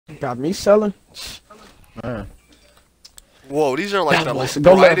Got me selling. Man. Whoa, these are like the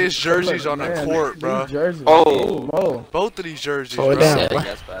Go brightest jerseys on the court, bro. Oh, both of these jerseys, slow it bro. down.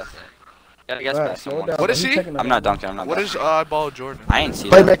 Gotta guess past someone. What is he? I'm not dunking. I'm not. What is eyeball Jordan? I ain't see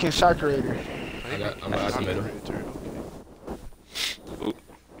that. Playmaking shot creator. I'm out the middle. Ooh,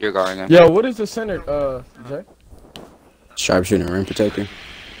 you're guarding him. Yo, what is the center, Jay? Sharpshooter and rim protector.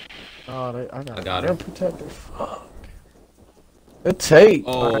 Oh, I got got him. rim protector. Fuck. Good take.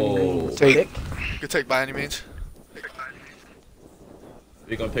 Oh, Take. Good take by any means.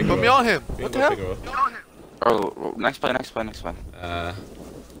 we gonna pick Put me on him. We What the gonna hell? pick him Oh, next play. I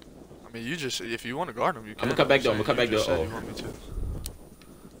mean, you just if you want to guard him, you can. gonna cut back though, I'm gonna cut back You just though. said you want me to.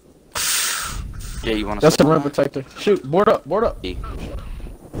 Yeah, you want to. That's the rim protector. Shoot, board up. You're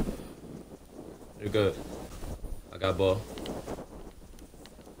good. I got ball.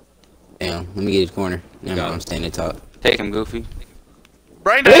 Damn, let me get his corner. Never Got mind, him. I'm staying at top. Take him, Goofy.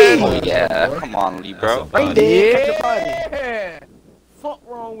 Brandon. Oh yeah, come on, Lee, bro. Yeah. Fuck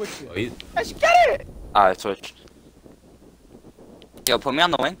wrong with you? Oh, he's Let's get it. Alright, switched. Yo, put me on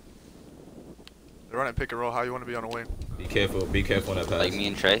the wing. They're running pick and roll. How you want to be on a wing? be careful on that pass. Like me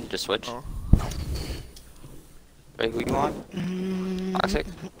and Trey, just switch. Oh. Trey, who you want? Toxic.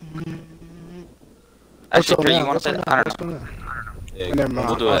 Actually, Trey, you want to say that? I don't know. Yeah, Never mind.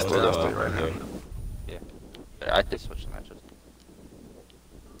 We'll do it. we'll We'll do it right here. I did switch the matches.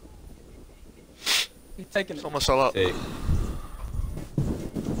 He's taking It's almost all up. Take.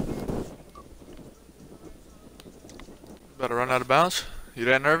 Better run out of bounds. You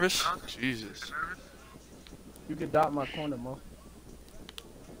that nervous? Jesus. You can dot my corner, Mo.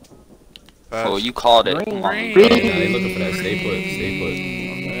 Pass. Oh, you called it. Green. Come on. Yeah, they looking for that. Stay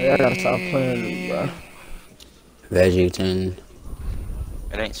put. Man, I gotta stop playing this, bro. Veggie 10.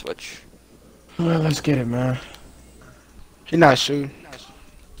 It ain't switch. Well, let's get it, man. He not shooting.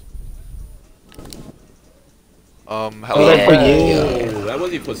 Hello. Yeah. Oh, that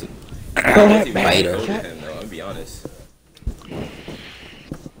wasn't even pussy. That wasn't even Biter. over him, though, I'll be honest.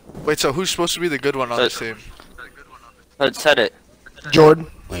 Wait, so who's supposed to be the good one on this team? Let's set it. Jordan.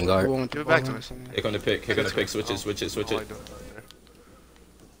 Wing guard. Give it back to me. Here come the pick. Switch it.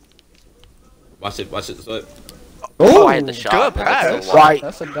 Watch it. Slip. Oh, I had the shot. Good That's pass. so wide. Right.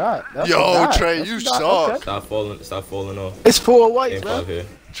 That's a dot. That's a Yo, dot. Trey, That's you a dot. suck. Okay. Stop falling off. It's 4 whites, Game man. 5 here.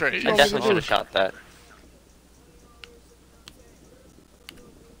 Trey, I you definitely should have shot that.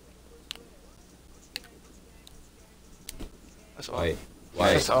 That's all. White.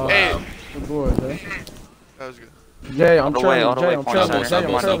 That's all. Hey. Good boy, Jay. That was good. Jay, I'm All the way, all trailing. the Jay, way, I'm corner trailing. center.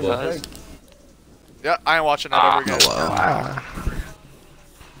 Jay, I'm trailing. Double. Yeah, I ain't watching that ever again.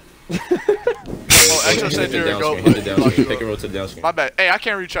 Oh, Exo said you're a go. Hit the down screen. Pick and roll to the down screen. My bad. Hey, I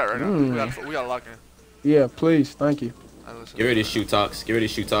can't reach out right now. We gotta lock in. Yeah, please. Thank you. Alright, listen. Get ready to shoot talks.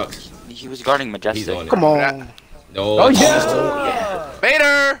 He was guarding He's Majestic. on it. Come on. No. Oh, yeah.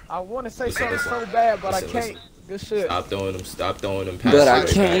 Bader! I want to say Listen, something listen. so bad, but I Listen, can't. Good shit. Stop throwing them passes. But I right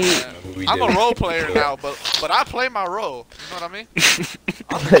can't. back. Remember we I'm did a it. role player now, but I play my role. You know what I mean?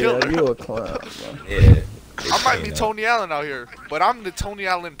 I'm a Yeah, killer. you a clown, bro. Yeah. I might be Tony Allen out here, but I'm the Tony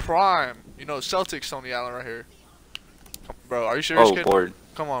Allen prime. You know, Celtics Tony Allen right here. Bro, are you serious, Oh, kid? board.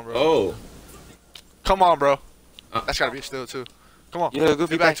 Come on, bro. Oh. Come on, bro. That's gotta be a steal, too. Come on. Yeah,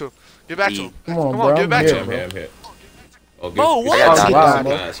 Goofy Get back to him. Get back to him. Come on, Come bro. on, get back to I'm him. here, I'm here. Oh, good. Mo, what? Yeah, Oh, Good wow, shot. Mo.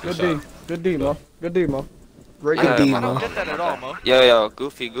 Good Good shot. D. Good D, Mo. Good D, Mo. Great Yeah, D, I Mo. don't get that at all, Mo. Yo,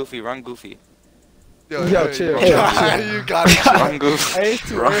 Goofy, run Goofy. Yo, chill. You got it. Run Goofy. Hey, it's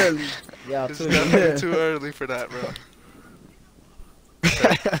too Run. early. Yeah, It's too definitely early. too early for that, bro.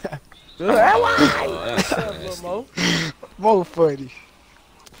 Oh, that's nasty. Mo. Mo funny.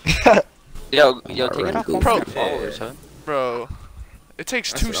 Yo, take it off. Pro. Followers, huh? Bro, it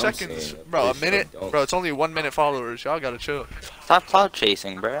takes That's 2 what I'm seconds. saying. Bro, a They minute. sure don't. Bro, it's only 1 minute followers. Y'all gotta chill. Stop cloud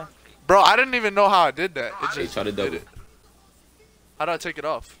chasing, bruh. Bro, I didn't even know how I did that. It Hey, just try to double. did it. How do I take it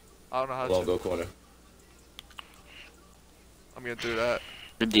off? I don't know how Long to. go corner. I'm gonna do that.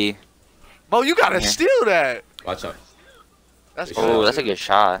 Good D. Mo, you gotta Yeah. steal that. Watch out. That's Oh, Oh, good. that's a good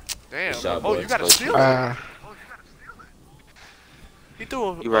shot. Damn. Good shot, Mo, boy. you gotta Good. steal that. He threw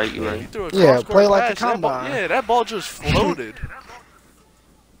a. You right. He threw a Yeah, cross-court play like a pass. That ball- combine. Yeah, that ball just floated.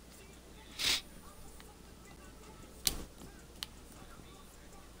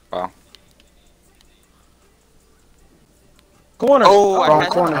 Wow. Corner. Oh, I Wrong had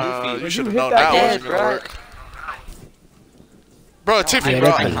corner. Goofy. You Did should have you hit known that that I wasn't did, gonna bro. work. Bro, Tiffany, Yeah, bro.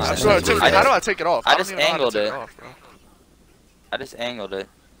 that's been hot. Bro, Tiffany, I how just- do I take it off? I don't just even know how to angled take it. off, bro. I just angled it.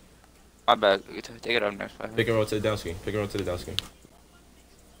 My bad. Take it up next play. Pick and roll to the down screen.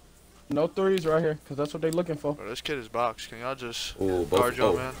 No threes right here, cause that's what they looking for. Bro, this kid is box. Can y'all just Ooh, guard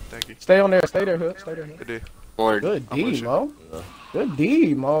y'all, both. man? Thank you. Stay on there, stay there, Hood. Stay there, Hood. Good D. Board. Good I'm with D, you. Mo. Yeah. Good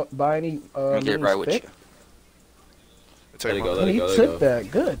D, Mo. By any Let me get means right with thick. you. Take Let it my- go, let And it he go, let it took go.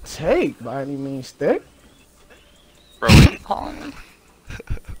 that. Good take by any means thick. Bro, what are you calling me?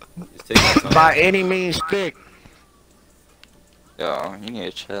 Just take your time. By any means thick. Yo, you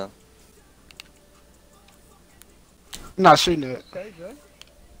need to chill. I'm not shooting it. Okay, Jay.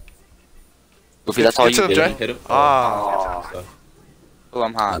 Goofy, that's all Get you to him, did. Jay. Hit him. Ah, So, Oh,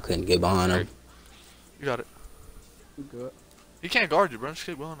 I'm I hot. couldn't get behind him. you got it. You good. He can't guard you, bro. Just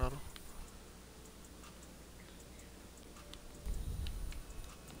keep going at him.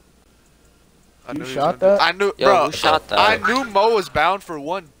 I You knew he was shot gonna do- that? I knew, Yo, bro. who shot that? I knew Mo was bound for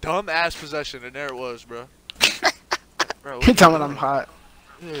one dumbass possession, and there it was, bro. Bro, what He you telling me doing? I'm hot.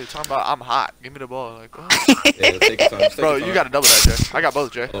 Yeah, you're talking about I'm hot. Give me the ball, like, what? yeah, take your time. Just take Bro, your you time. got to double that, Jay. I got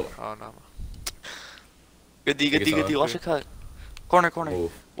both, Jay. Oh. Oh no. Good D, Take good D, your good D. time. Watch it cut. Corner, corner.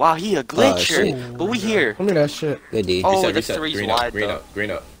 Move. Wow, he a glitcher. shit. But we here. Give me that shit. Good D. Oh, Reset, that's reset. three's Green wide, up, green though. up,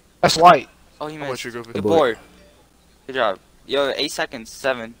 green up. That's white. Oh, he I'm with missed. you, Goofy. Good boy. board. Good job. Yo, 8 seconds.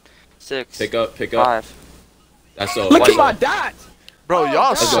 7, 6, Pick up, pick up. 5. That's all. Look White at my side. dots. Bro, y'all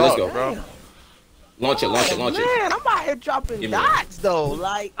Let's go, let's go. suck, bro. Launch it, launch it, launch it. Man, I'm out here dropping Give me dots though.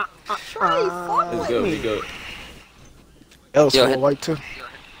 Like, Trey, fuck It's with good, we me. good. Else Yo, for hit- white too.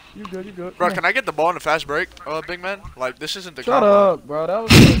 You good? You good? Bro, Come can I get the ball in a fast break, big man? Like, this isn't the on. Shut combine. up, bro. That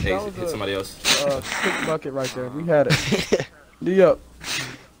was Hey, that was hit a somebody else. quick bucket right there. We had it. D up.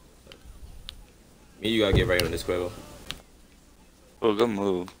 Me, you gotta get right on this Quavo. Oh, good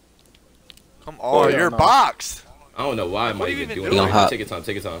move. Come on, yeah, you're no. boxed. I don't know why I'm What not are you even even doing doing? it. Hop. Take your time,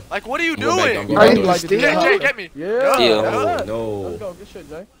 take your time. Like, what are you I'm going back, doing? I'm going How back. you though. like Jay, steal? Jay, get me. Yeah. Steal. good. Oh, Let's no. go. Good shit,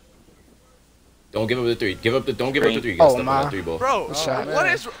 Jay. Don't give up the three. Don't give up the three. You Oh, got stuff on my. that three ball. Bro, Oh, shot. what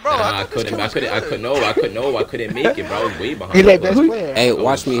is, bro? Nah, I thought this couldn't, kid I was couldn't, I good. couldn't, I couldn't make it, bro. I was way behind. He the like play. best player. Hey, I was-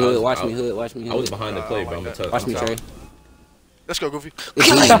 watch me, I Hood. was- Watch I- me, Hood. Watch me, I was Hood. behind the play, bro. I'm gonna tell you. Watch me, Trey. Let's go, Goofy.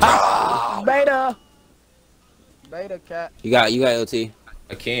 Beta. Beta cat. You got LT.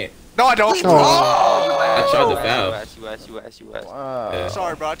 I can't. No, I don't. Oh. I tried to foul. US. Wow. Yeah.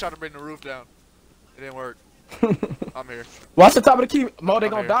 Sorry, bro. I tried to bring the roof down. It didn't work. I'm here. Watch the top of the key. Mo, they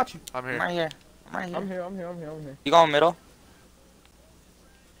I'm gonna here. dot you. I'm I'm here. right here. I'm right here. I'm here. I'm here. I'm here. I'm here. You going middle?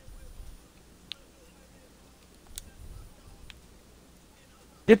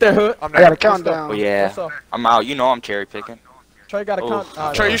 Get there, Hood. I'm I got a there. countdown. Oh, yeah. What's up? I'm out. You know I'm cherry picking. Trey got a Oh.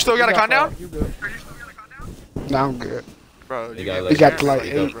 count. Trey, you still got a countdown? You good? Nah, I'm good. Bro, You gotta get let He got me to like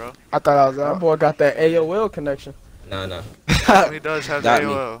wake up, 8. bro. I thought I was That out. boy got that AOL connection. Nah. He does have Got the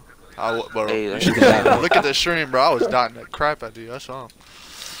me. AOL. Bro, Hey, you that's should good. look at the stream, bro. I was dotting the crap out of you. I saw him.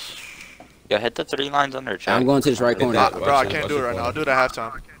 Yo, hit the 3 lines under, chat. I'm going to this right Hit corner. that. Bro, I Watch it, can't watch do it it right now. for I'll do it at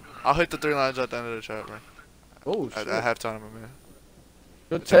halftime. I'll hit the 3 lines at the end of the chat, bro. Oh shit. At halftime, man.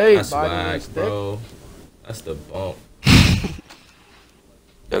 Good take, That's body swag, and stick. bro. That's the bump.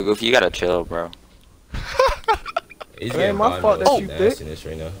 Yo, Goofy, you gotta chill, bro. He's It getting ain't my by me fault with that you some thick. nastiness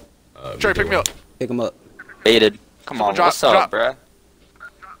right now. Trey, pick me up. Pick him up. Baited. Come on, drop, what's up, drop. bruh?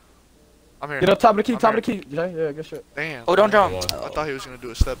 I'm here. Get up top of the key. I'm Top of the key. Jay, yeah, good shit. Damn. Oh, don't Come jump. on. I thought he was gonna do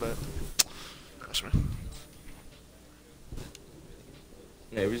a step back. That's me.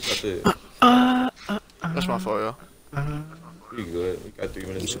 Yeah, we just got to. That's my fault, yo. We good. We got 3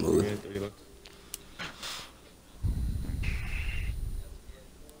 minutes. Smooth. 3 minutes, 30 left.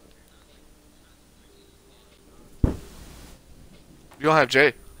 You don't have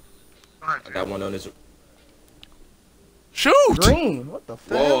Jay. I got one on this. Shoot! Green. What the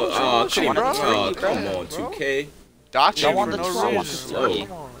fuck? Whoa, What you come want, on, bro? come on, 2K. Dot you I want for the no slow. reason. Slow.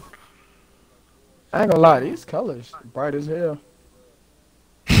 Come on. I ain't gonna lie. These colors bright as hell.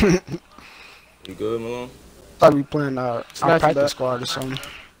 You good, Malone? Thought we playing Snatch our it back. practice squad or something.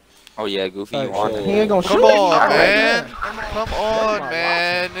 Oh, yeah, Goofy, Hey, you want it. He ain't gonna shoot. Come on, Alright, man. man. Come on,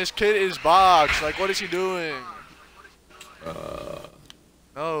 man. This kid is boxed. Like, what is he doing?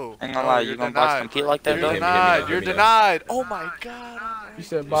 No. Ain't gonna No, lie, you're you gonna box denied. compete like that, You're though? Hit me, denied. hit You're me now. denied. Oh my god. You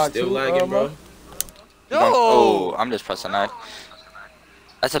said You box still two, lagging, bro? You gonna- Yo. Oh, I'm just pressing that.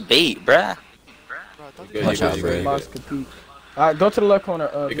 That's a bait, bruh. Bro, I thought Good, he Watch was- out, you bro. good, you box good. compete. Alright, go to the left corner.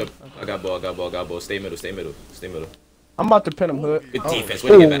 Pick up. I got ball. Stay middle. I'm about to pin him, Hood. Good Oh. defense. Way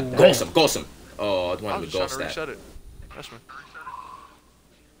to get Ooh. back. Ghost him. Oh, I I wanted was to just trying ghost to that. reset it. That's me.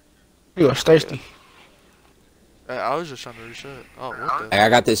 You are thirsty. Hey, I was just trying to reset it. Oh, what the? Hey, I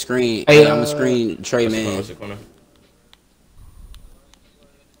got this screen. Hey, Hey, I'm a screen Trey, man. Watch the corner.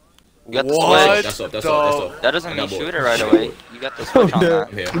 You got the What? switch. That's off. That's the- off. That doesn't I mean got bored. shoot it right away. You got the switch on that.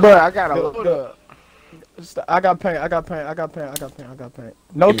 I'm here. Bro, I got Hold a. up. I got paint. I got paint. I got paint. I got paint. I got paint.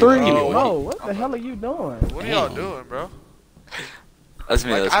 No Give me three. one, give me one. No. What the hell are you doing? What are y'all doing, bro? That's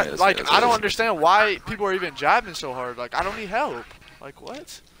me. Like, That's me. I don't understand why people are even jabbing so hard. Like, I don't need help. Like,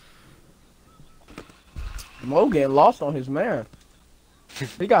 what? Mo getting lost on his man.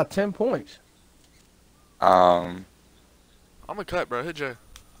 He got 10 points. I'm gonna cut, bro. Hit Jay.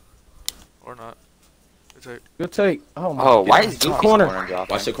 Or not. Good take. Good take. Oh my. Oh, why God. is Goofy's Corner. corner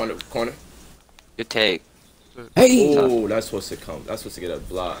dropping? Watch the corner. Good take. Hey. Oh, that's supposed to come. That's supposed to get a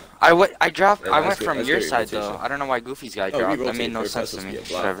block. I went Yeah, from that's your good side though. rotation. I don't know why Goofy's guy No, we dropped. That rotate. made no Third sense pass to was me. to get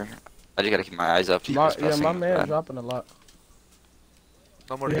blocked. Whatever. I just gotta keep my eyes up. Yeah, my man dropping a lot.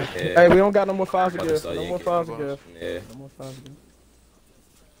 No more. Yeah. Yeah. Hey, we don't got no more fouls to About to give. start No more yanking. fouls to give. Yeah. No more fouls to give.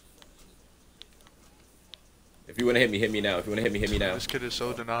 If you wanna hit me now. If you wanna hit me now. This kid is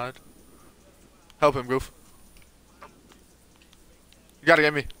so denied. Help him, Goof. You gotta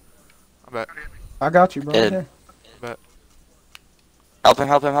get me. I'm back. I got you, bro. Yeah. Right here. Help him.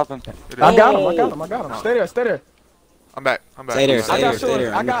 I got him. I got him. Stay there. I'm back. Stay there, I stay got there, yours.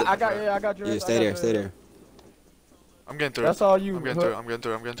 there. I got yours. Yeah, stay there, stay there. I'm getting through. That's all you. I'm getting through.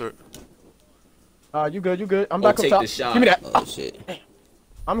 I'm getting through. You good. I'm Oh, back up take top. the shot. Give me that. Oh shit.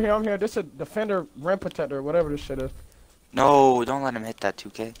 I'm here. This is a defender, rim protector, whatever this shit is. No, don't let him hit that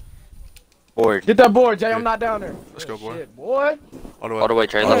 2K. Board. Get that board, Jay. I'm not down there. Let's go, boy. Shit, boy. All the way. All the way,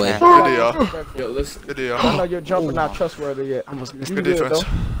 Trey. All the Left way. hand. Good deal. Yo, listen. Good deal. I know your jumper not trustworthy yet. You Good good defense.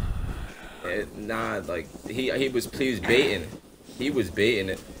 though. Nah, like he was baiting. He was baiting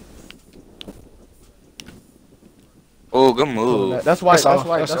it. Oh, good move. That's why. That's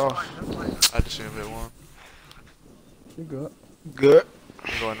That's all. why. I just seen him hit one. You good? Good.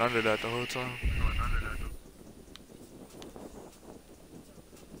 I'm going under that the whole time.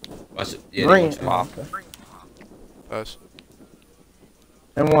 Watch it. Yeah, Green. they Wow. Okay. Pass.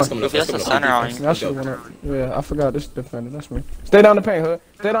 And That's one. coming up. If that's That's the coming center up. on you. That shit went up. Yeah, I forgot this defender. That's me. Stay down the paint,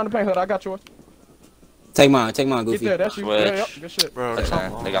 Hood. I got yours. Take mine, Get Goofy. there. That's you. Switch. Yeah, yep. Good shit. Bro, Okay,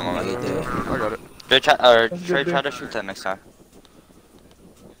 come they got my on. money. I got it. Trey, good, try dude. to shoot that next time.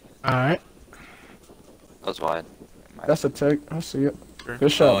 Alright. Goes wide. That's a take. I see it. Green.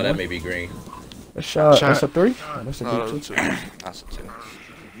 Good shot. Oh, that man. may be green. Good shot. Shot. That's a 3. Oh, that's a No, good that's two. it. That's a 2.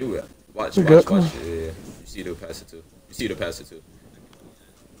 You watch. You good? Come Yeah. You see who to pass it to.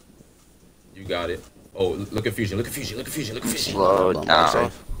 You got it. Oh, look at fusion. Slow Bum, down. Sorry.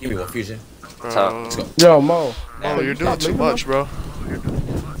 Give me one fusion. Bro. Let's go. Yo, Mo. Oh, you're doing Stop too leaving much, bro.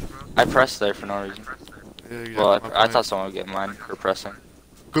 I pressed there for no reason. Yeah, you Well, got my I point. thought someone would get mine for pressing.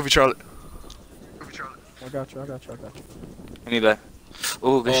 Goofy Charlie. I got you. Give me back.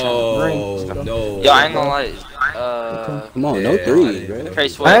 Ooh, good shot. Oh Green. no. Yo, I ain't gonna lie. Come on, no Yeah, threes, bro. Trey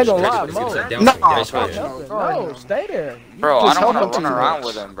switch. I ain't gonna Trey lie, switch. Mo. No. Trey switch. No, stay there. Bro, I Just don't wanna help him run too around much.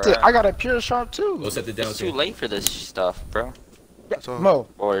 with him, bro. Dude, I got a pure shot Go too. set the down It's too team. late for this stuff, bro. That's all. Mo.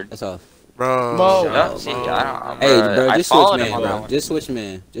 Board. That's all. Bro. Mo. No, see, I don't. Hey, bro, I just followed switch him on man, that bro. one. Just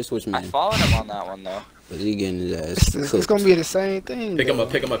switch I man. followed him on that one though. But he getting his ass It's cooked. gonna be the same thing. Pick him though.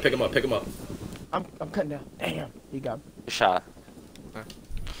 up. Pick him up. I'm cutting down. Damn. He got me. Good shot.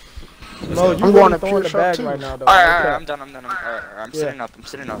 Let's Mo, go. you I'm really going to throwing pure the shot bag too. right now, though. Alright, Okay. I'm done. Alright, I'm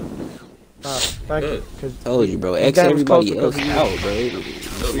sitting up. Thank you. 'Cause Told you, bro. the X game was everybody closer else 'cause you- out, bro.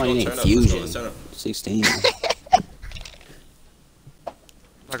 Somebody named Turn up, Fusion. turn up. 16.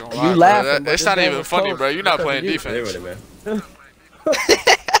 Not gonna You lie, bro. laughing, but It's this not game even was funny, close bro. You're not because playing of you. They're defense. with it, man.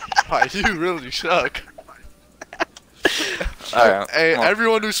 Like, you really suck. Alright. Hey, come on.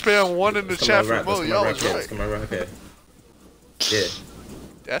 everyone who spammed 1 in the Let's chat come for around, Mo, let's y'all come was around, right. let's come around here. Yeah.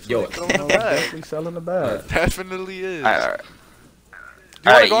 Definitely Yo. throwing the bag. Definitely selling the bag. Definitely is. Alright. You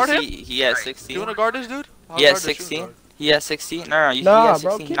wanna Alright, guard you him? see, he has 16. You wanna guard this dude? I'll He has guard the shooting 16. guard. He has 16. No, he Nah, has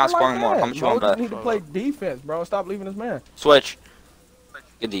bro, 16. keep He's it not like scoring more. that. How much you Mo want just bet? need to play defense, bro. Stop leaving this man. Switch.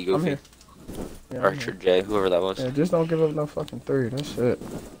 Good D, I'm Goofy. here. Yeah, Or I'm here. Jay, whoever that was. Yeah, just don't give up no fucking 3. That's it.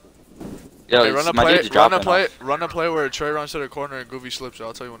 Yo, Hey, run a my play, dude's dropping off. run a play where Trey runs to the corner and Goofy slips.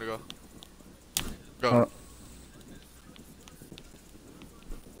 I'll tell you when to go. Go.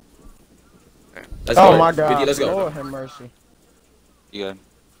 Let's Oh go. my 50, God. let's go. Lord have mercy. You good?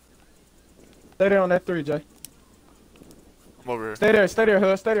 Stay there on that 3, Jay. I'm over here. Stay there,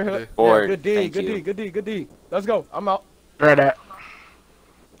 Hood. Stay there, Hood. Yeah, Board. good D, Thank good you. D, good D, good D. Let's go. I'm out. Right at.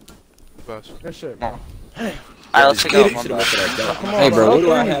 Pass. Good shit, Come bro. on. Alright, let's take it Should've off. went for that dunk. Come on, Hey, bro, what bro.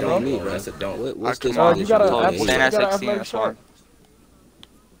 do I Come have on, on me, bro. bro? That's a dunk. What's Come this on, position? you gotta- called? I- Hey, you Stand at gotta 16, athletic that's shot. fine.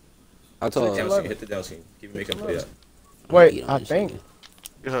 How Hit the tall? down Eleven. screen, hit the down screen. Keep making play up. Wait, I think.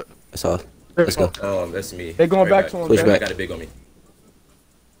 Yeah. That's all. Let's go. Oh, that's me. They going Right back to him, Switch Jay. back. I got a big on me.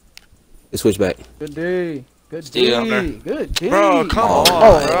 Let's switch back. Good D. Good Steal. D. Good D. Bro, come Oh on, my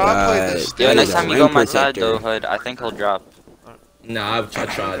bro. I God. played this. Yo, That next is a time you rim go on my side protector. though, Hood, I think he'll drop. Nah, I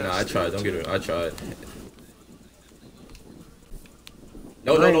tried. Nah, I tried. Don't get it. I tried.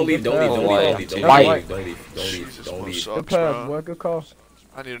 No, don't leave. Don't leave. Don't leave. Don't leave. Don't leave. Don't leave. Jesus, Don't bro, leave. sucks, Good pass, bro. boy. Good call.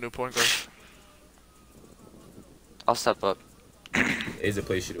 I need a new point guard. I'll step up. It's a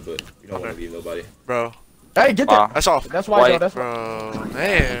play shooter, but you don't want to leave nobody. Bro, Hey, get Wow. that. that's off. That's why, White. though. That's why. Bro,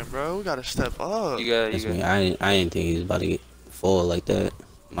 man, bro, we gotta step up. You good, That's you me. good. I didn't think he was about to get full like that.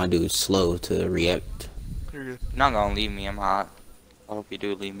 My dude's slow to react. You're good. You're not gonna leave me, I'm hot. I hope you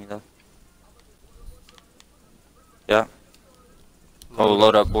do leave me though. Yeah. Oh,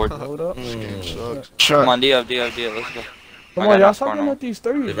 load up board. Hold up. This game sucks. Come on, D up, let's go. Come I on, got y'all. enough Stop corner. getting at these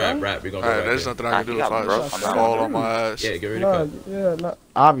threes, Rap. man. We're gonna Alright, go there's back nothing I can do if I broke on that fall one. on my there. ass. Yeah, get ready to No, cut. yeah, not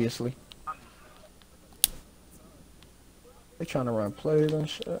obviously. They trying to run plays and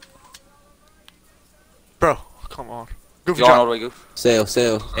shit. Bro, come on. Goofy You on all jump. the way, Goof?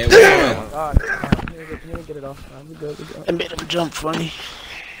 Sail. And we're on. Alright, you didn't get it off. Nah, we good. I made him jump funny.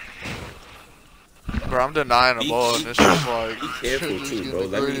 Bro, I'm denying the ball, and it's just like. Be careful just too, get bro. the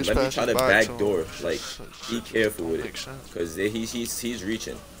Let me greatest try pass to back back to him. door. Like, be careful with it, Makes sense. cause he's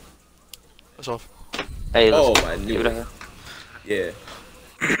reaching. That's off. Hey, Oh, let's I knew give it it. a hit.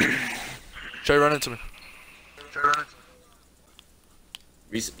 Yeah. Trey, run into me.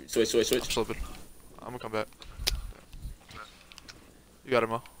 Switch. I'm slipping. I'm gonna come back. You got it,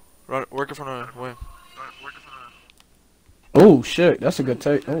 Mo. Run, work in front of the wing. Oh shit, that's a good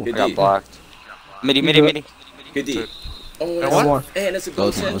take. Oh, Good I got D. blocked. Midi. Good D. Oh, And what? And that's a Go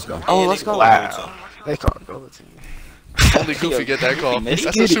goal. team, let's go. Oh, let's go. Wow. They can't go to you. Only Goofy get that call. Midi?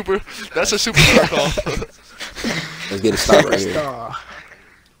 That's a superstar call. Let's get a stop right here. Star.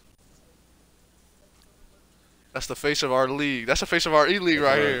 That's the face of our league. That's the face of our E-League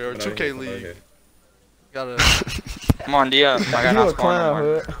right here, or 2K league. Gotta Come on, D up. I got you no a score no clown,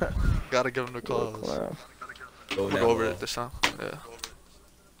 more. Hood. gotta give him the calls. Clown. I'm gonna go over it this time. Yeah.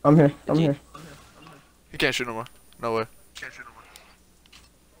 I'm here. He can't shoot no more. No way.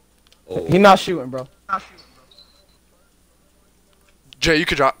 Oh, He not shooting, bro. Jay, you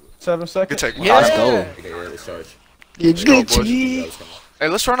could drop. 7 You seconds. could take one. Yeah. Let's go. yeah, let's charge. You Let's go, get boys. me. Hey,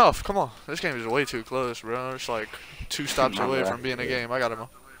 let's run off. Come on. This game is way too close, bro. It's like 2 stops My away bad. from being a game. I got him.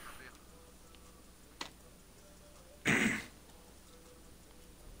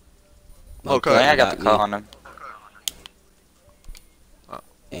 Okay. I think I got the cut on him.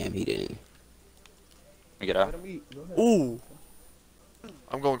 Damn, he didn't. Let me get out. Ooh.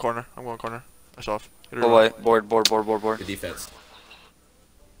 I'm going corner. That's off. Hit it Oh right. wait, board. Good defense.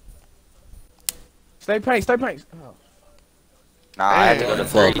 Stay paint. Oh, Nah, I had to go to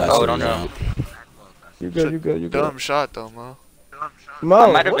 3. Full Oh, pass don't it know. down. you good. Dumb shot though, Mo. Mo,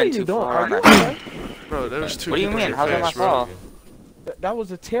 I might have what been are you too doing? far Are on you that. okay? Bro, there was 2 What do you people in mean? your How's that my face, bro. fault? That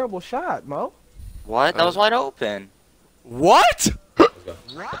was a terrible shot, Mo. What? That was wide open. What?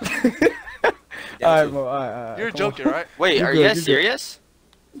 Alright, Mo. Alright. You're come joking, right? Wait, You are good, you you guys good. serious?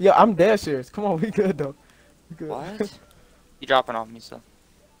 On. Yeah, I'm dead serious. Come on, we good though. We good. What? You dropping off me still?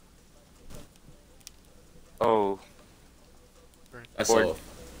 Oh, That's Board. all.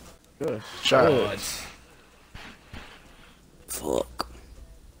 Good. Shot. Good. Fuck.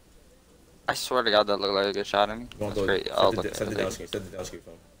 I swear to God, that looked like a good shot at me. That's great. I'll look at Set the it down later. screen. Set the down screen for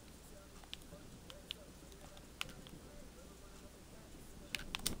him.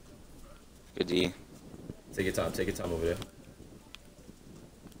 Good D. Take your time over there.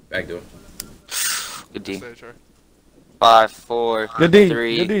 Back door. Good D. Stay, Trey. 5, 4, Good D.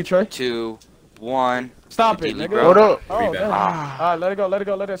 3, Good D, Trey. 2, 1. Stop Good it, D, nigga. bro. Hold up. Oh, Rebound. damn. Alright, let it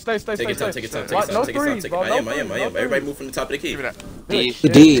go. Stay. Take your time. Take your time. What? No Take your threes, time. bro. I am. Everybody move from the top of the key. Give me that. D.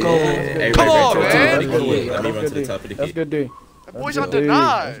 Good D. Go. Everybody Come back on, to the top man. of the key. That's Let me good run to the D. top of the That's key. good D. That boy's That's on good D.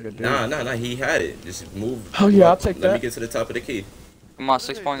 That's deny. good D. Nah. He had it. Just move. Oh, yeah, I'll take Let me that. get to the top of the key. Come on, What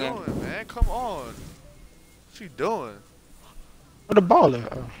 6 are point you game. doing, man? Come on. What's he doing? Where the ball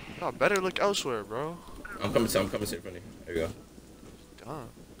at? Oh. Y'all better look elsewhere, bro. I'm coming to in front of you. There you go. Dumb.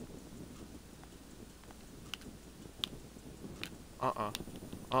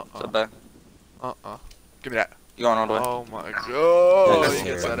 Step back. Give me that. You going all the way? Oh my god. That's He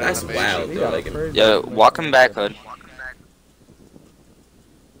gets that That's animation. wild, He though. got a Like, crazy- Yo, walk him back, Hood.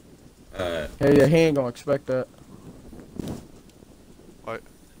 Yeah, he ain't gonna expect that.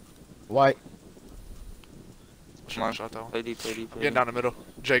 White. Come on. Shot that one. Play D. Getting down the middle.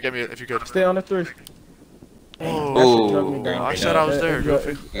 Jay, get me it if you could. Stay on the 3. Oh, That shit drug me Ooh. down. I said I was That- there, that-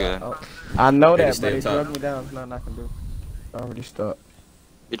 Goofy. Yeah. I know Hey, that, stay but he on top. drugged me down. There's nothing I can do. I already stuck.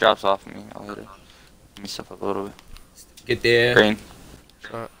 He drops off me. I'll hit it. Let me step up a little bit. Get there. Green.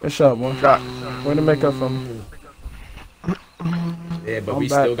 Good shot, boy. Way to make up for me. Yeah, but I'm we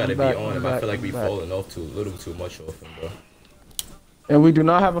back, still gotta I'm be back, on I'm him. I back, feel like I'm we back. falling off too, a little too much off him, bro. And we do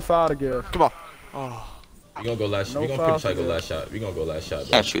not have a foul to give. Come on. Oh. We gonna go last. No We gonna foul try to go today. last shot. We gonna go last shot,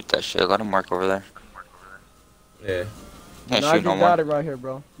 bro. Can't shoot that shit. Let him mark over there. Yeah. Can't Not shoot no get more. dotted right here,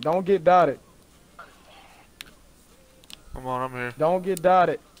 bro. Don't get dotted. Come on, I'm here. Don't get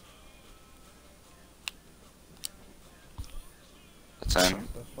dotted. That's in.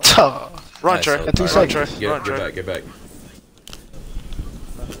 Run, Nice, Trey. so- Run, Trey. Get Run, Trey. back, get back.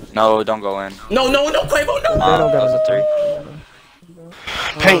 No, don't go in. No, Quavo, no. They don't That was got a three.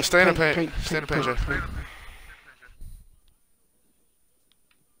 Paint. Stay in the paint. Stay in the paint, Trey.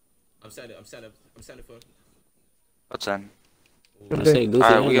 I'm standing for. What's in? I say Goofy,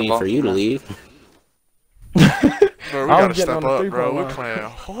 Alright, I we mean can for you to vote. leave. Bro, we I'm gotta getting step on the up, three-point bro. We're line. playing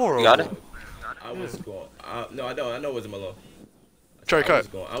horrible. You got it? I was going. No, I know it wasn't Malone. Trey, cut.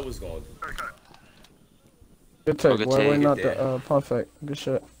 I was going. Good take, good boy. take. We're not Get the perfect. Good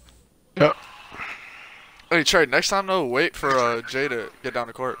shit. Hey, Trey, next time, though, wait for Jay to get down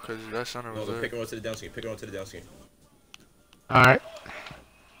the court, because that center No, was go there. pick and roll to the down screen. Pick and roll to the down screen. Alright.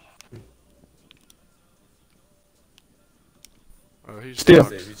 Oh, he's Still.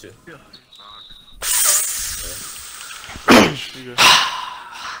 blocked. Reach it. You good.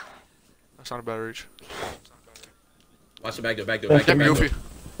 That's not a bad reach. Watch the back door. Get me, Goofy.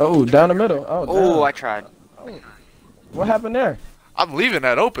 Oh, down the middle. Oh, Oh, damn. I tried. What happened there? I'm leaving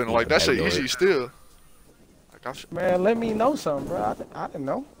that open. Like, that's an back door. easy steal. Like, Man, let me know something, bro. I didn't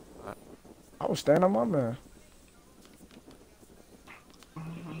know. I was standing on my man.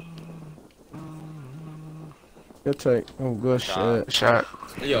 Good take. Oh, good shit. Shot.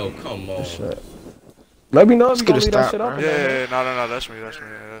 Yo, come on. Good shit. Let me know if you get gonna a leave that stop, shit bro. open. Yeah, man. no, that's me.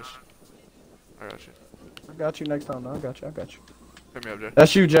 Yeah, I got you. I got you next time. No, I got you. Hit me up, Jay.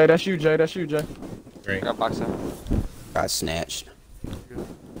 That's you, Jay. That's you, Jay. I Green. got boxer. Got snatched.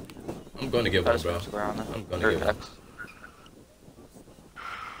 I'm gonna give Try one, to bro. smash around there. I'm gonna Or give one. X.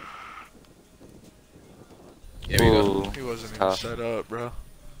 Here we go. Ooh. He wasn't even Tough. set up, bro.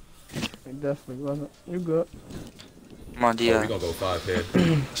 He definitely wasn't. You good. Come on, Oh, we Dia. gonna go 5 here.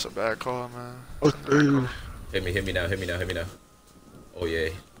 That's a bad call, man. Hit me now. Oh yeah.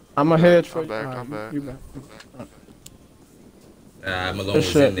 I'm a hedge for I'm you. back, Nah, I'm back. You back. Malone Good was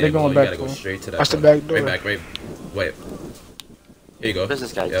shit. in there. They going Malone, you back gotta go for him. straight to that. Watch the one. back door. Right back, right. Wait. Here you go. What is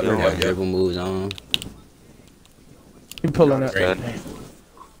this guy Yep, doing? yep, yep. Dribble moves on. You pulling that. Great.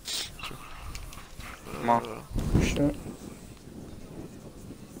 Come on. Shit.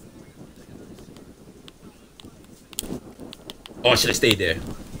 Oh, I should have stayed there.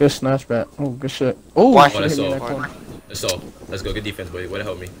 Good snatch back. Oh, good shit. Oh, Watch shit it. hit me in that That's all. corner. That's all. Let's go. Good defense, boy. Way to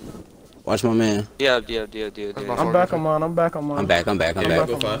help me. Watch my man. Dia. my I'm back on mine. I'm back on mine. I'm back. I'm Yeah, back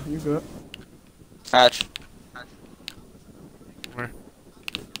go on mine. five. You good. Hatch. I'm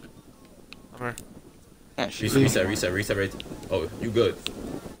here. Can't shoot. Reset. Right. Oh, you good.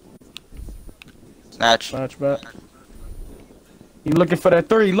 Snatch. Snatch back. You looking for that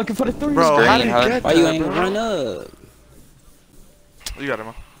three? Looking for the three? Bro, Green, how did he huh? get Why that, you ain't bro? run up? You got him,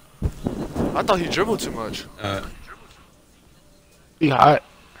 man. I thought he dribbled too much. He hot.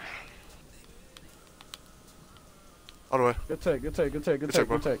 All the way. Good take. Good take. Good take. Good Good take, take.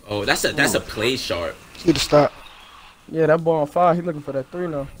 bro. Good take. Oh, that's a play sharp. Need to stop. Yeah, that boy on fire. He looking for that three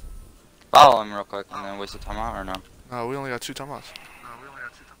now. Follow him real quick and then waste the timeout or no? No, we only got 2 timeouts.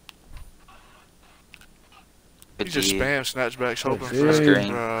 He Good just D. spam snatchbacks hoping Good for That's D. green.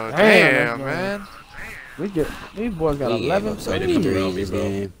 Bro, Damn, damn, that's man. We get these boys got We gave 11. up so Way to many come around me, threes, bro.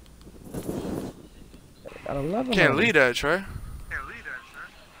 man. Got 11. Can't on lead that, Trey.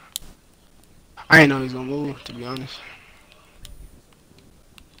 I ain't know he was gonna move, to be honest.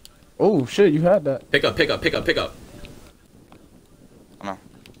 Oh shit, you had that. Pick up. Come on.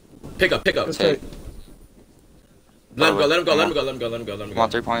 Pick up. Good take. Let him go. Come on,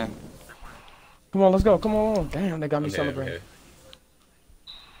 3-point. Come on, let's go. Come on. Damn, they got me celebrating. Okay.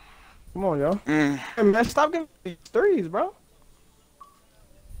 Come on, yo. Mm. Hey, man, stop giving me threes, bro.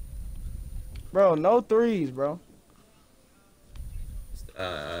 Bro, no threes, bro.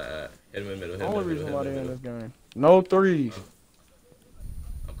 Hit him in the middle. Only reason why they in this game. No threes.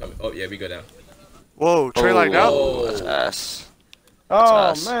 I'm coming. Oh yeah, we go down. Whoa, Trey like that? Oh. That's ass. Oh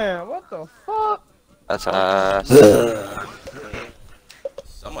us. man, what the fuck? That's ass.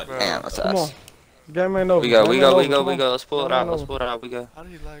 Somebody. Damn, that's Come on. ass. Game ain't over. We go. Game ain't over. Come on. Let's pull it Game out. ain't Let's over. pull it out. We go. How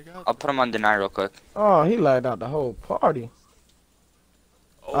did he like out? I'll put him on deny real quick. Oh, he laid out the whole party.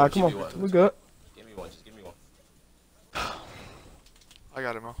 Oh, Alright, come on. We good. Give me one. Just give me one. I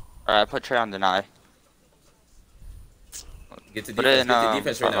got him, man. Alright, I put Trey on deny. Get to Put it defense. in, Get to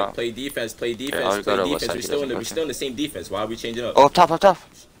defense right now. uh-oh. Play defense. Play I'll defense. go to Play west defense. side, We're still in the same defense. Why are we changing up? Oh, up top, up top.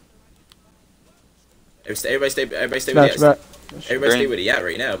 Everybody stay where Back, they back. at. Everybody stay where they at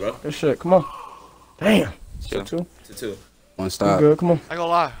right now, bro. Good shit. Come on. Damn. Two. 2-2. To 2. One You stop. good? Come on. I ain't gonna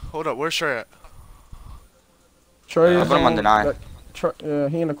lie. Hold up. Where's Trey at? Trey I'll is put him on the 9. Yeah,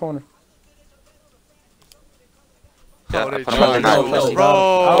 he in the corner. Yeah, Oh, I they put him on the tried. 9. no. Bro.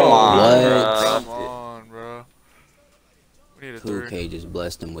 Come on, What? Come on, bro. We need a 3. 2K just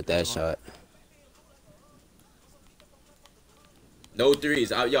blessed him with that shot. No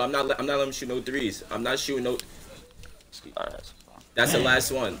threes. Yo, I'm not letting him shoot no threes. I'm not shooting no. Alright. That's the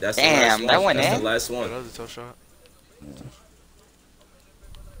last one. That's the Damn, last one. that went That's in? the last That one. was a tough shot.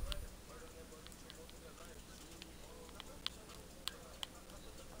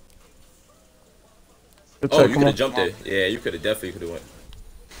 Good Oh, take, you come could on. have jumped it. Yeah, you could have definitely went.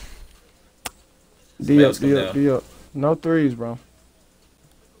 D up, else come D up, down. D up. No threes, bro.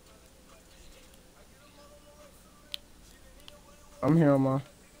 I'm here, man.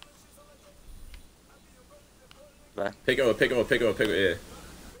 Pick him up. Yeah.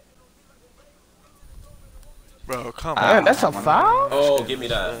 Bro, come Ah. on. Man, that's a foul? Oh, give me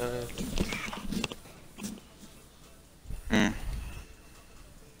that.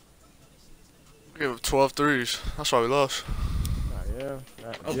 We gave 12 threes. That's why we lost. Yeah,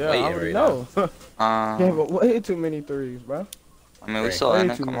 I'm yeah, I waiting already right know. Um, Yeah, but way too many threes, bro. I mean, we Right. still Way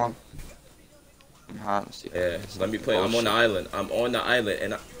in it. too Come many. on. I'm hot. Let's see. Yeah, let me play. I'm on the island. I'm on the island,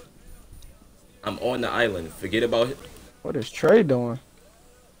 and I'm on the island. Forget about it. What is Trey doing?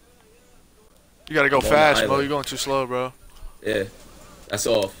 You gotta go I'm on the fast, bro. island. You're going too slow, bro. Yeah, that's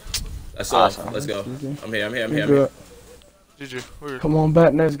all. That's all. Awesome. Let's go. Easy. I'm here. You I'm here. good. GG. We're Come on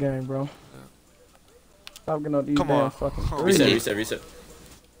back next game, bro. Stop getting up these Come damn on. fucking Come on. threes. Reset.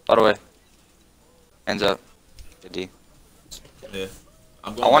 By the way. Hands up. Good D. Yeah.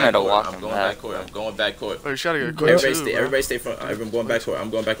 I'm I wanted to backcourt. walk I'm him going back, backcourt. I'm going backcourt. Bro, you gotta get You quick good? too, bro. Everybody stay front. I'm going backcourt. I'm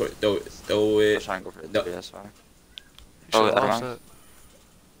going backcourt. Throw I'm it. trying to go for the No. 3, that's fine. You Oh, should've I don't offset.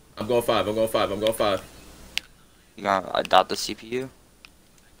 I'm going 5. I'm going 5. You gonna adopt the CPU?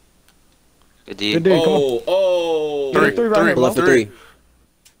 Good D. Good D, come on. Oh. Give me three right here, Pull up for bro. 3.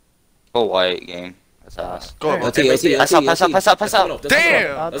 Full white game. That's ass. Go Damn. up, OT, bro. OT, Pass out, pass out, pass out, pass out.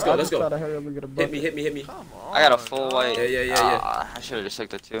 Damn! Let's go. I try to hurry up and get a bucket. Hit me. Come on. I got a full white. Yeah. I should have just took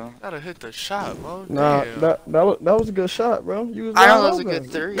the 2. Gotta hit the shot, bro. Nah, Damn. that was a good shot, bro. You was I know all that was a over good him.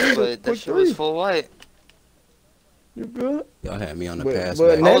 3, That was a but that quick shit was three. full white. You good? Y'all had me on the But pass but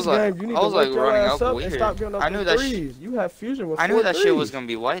back. I next was like- game, you need I to was wake like your running ass up up and weird. stop giving up I knew the that threes. You had fusion with I knew 4 that threes. shit was gonna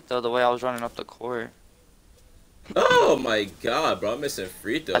be white though, the way I was running up the court. Oh my god, bro. I'm missing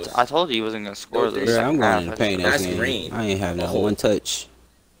free throws. I told you he wasn't gonna score No, the bro, Bro, I'm second going half. in the paint next That's game. green. I ain't have not Oh. one touch.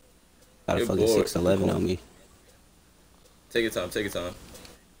 Got a Good fucking board. 6'11" on me. Take your time.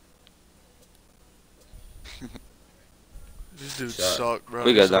 These dudes Shot. suck, bro.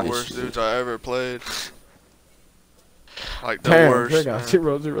 We These got are the that. worst dudes I ever played. Like the Damn, worst. they got man.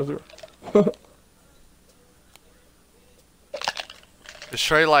 0-0-0. Is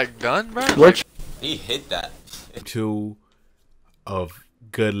Trey like done, bro? What? He hit that. 2 of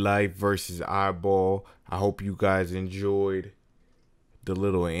Good Life versus Eyeball. I hope you guys enjoyed the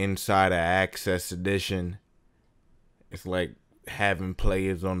little insider access edition. It's like having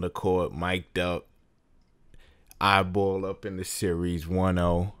players on the court mic'd up. Eyeball up in the series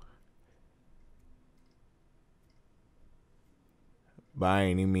 1-0. By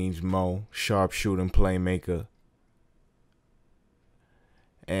any means, Mo, sharpshooting playmaker.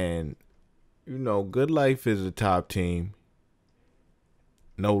 And, you know, Good Life is a top team.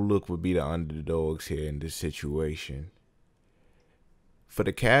 No Look would be the underdogs here in this situation. For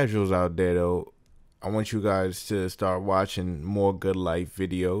the casuals out there, though, I want you guys to start watching more Good Life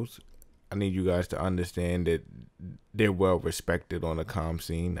videos. I need you guys to understand that they're well respected on the comm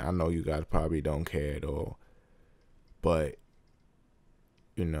scene. I know you guys probably don't care at all. But,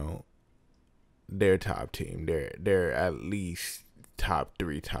 you know, they're top team. They're at least top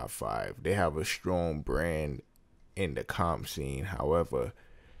 3, top 5. They have a strong brand in the comp scene. However,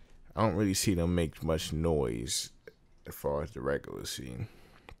 I don't really see them make much noise as far as the regular scene.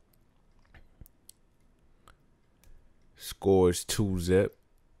 Scores 2-zip.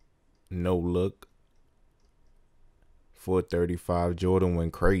 No Look. 435. Jordan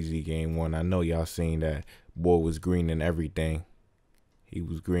went crazy game 1. I know y'all seen that. Boy was green and everything. He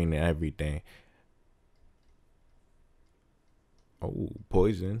was green and everything. Oh,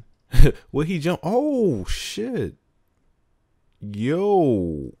 Poison. Where he jump? Oh, shit.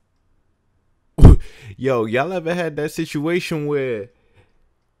 Yo. Yo, y'all ever had that situation where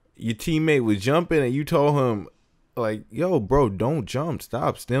your teammate was jumping and you told him, Like, yo, bro, don't jump.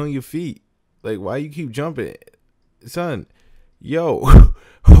 Stop. Stay on your feet. Like, why you keep jumping? Son, yo,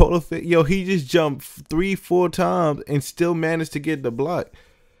 yo, he just jumped 3-4 times and still managed to get the block.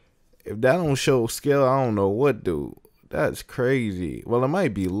 If that don't show skill, I don't know what do. That's crazy. Well, it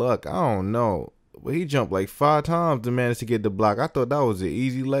might be luck. I don't know. But he jumped like 5 times to manage to get the block. I thought that was an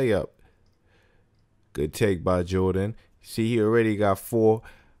easy layup. Good take by Jordan. See, he already got 4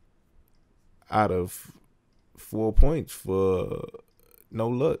 out of 4 points for no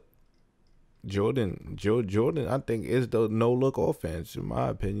look. Jordan, I think, is the no look offense, in my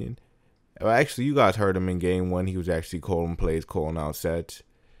opinion. Well, actually, you guys heard him in game 1. He was actually calling plays, calling out sets.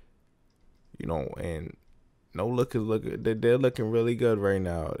 You know, and no look is they're looking really good right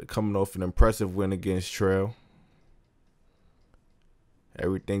now. Coming off an impressive win against Trail.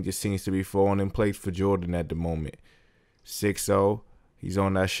 Everything just seems to be falling in place for Jordan at the moment. 6-0. He's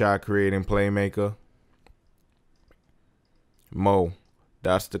on that shot creating playmaker. Mo.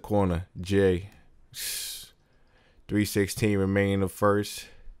 That's the corner. Jay. 3:16 remaining the first.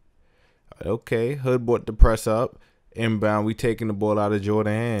 Okay. Hood brought the press up. Inbound. We taking the ball out of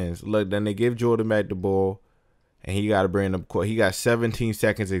Jordan's hands. Look, then they give Jordan back the ball. And he got to bring up court. He got 17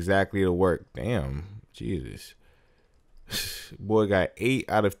 seconds exactly to work. Damn. Jesus. Boy got 8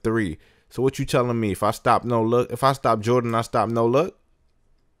 out of 3. So what you telling me? If I stop no look, if I stop Jordan, I stop no look?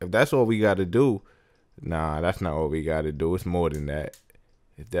 If that's all we got to do, nah, that's not what we got to do. It's more than that.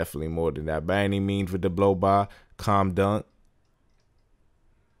 It's definitely more than that. By any means, with the blow by, calm dunk.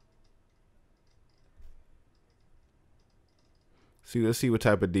 See, let's see what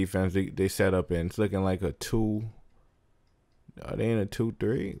type of defense they set up in. It's looking like a 2. Are they in a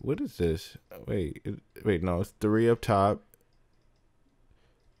 2-3? What is this? Wait, no, it's 3 up top.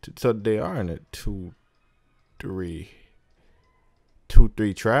 So they are in a 2-3.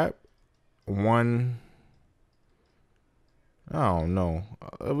 2-3 trap. 1. I don't know.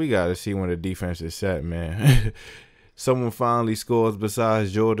 We got to see when the defense is set, man. Someone finally scores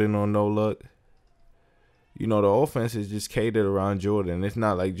besides Jordan on no look. You know, the offense is just catered around Jordan. It's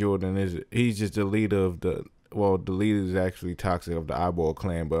not like Jordan he's just the leader of the leader is actually Toxic of the Eyeball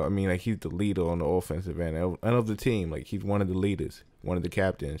Clan, but I mean, like, he's the leader on the offensive end and of the team. Like, he's one of the leaders, one of the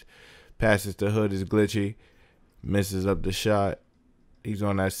captains. Passes to Hood is glitchy, misses up the shot. He's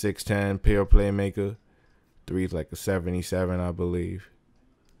on that 6'10" pure playmaker. 3's like a 77, I believe.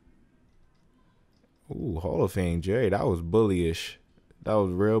 Ooh, Hall of Fame Jerry, that was bullyish. That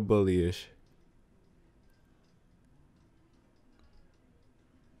was real bullyish.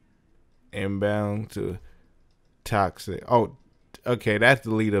 Inbound to Toxic. Oh, okay, that's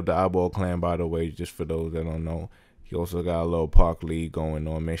the leader of the Eyeball Clan, by the way, just for those that don't know. He also got a little Park League going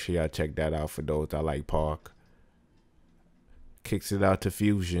on. Make sure y'all check that out for those that like Park. Kicks it out to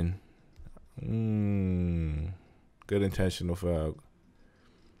Fusion. Good intentional foul.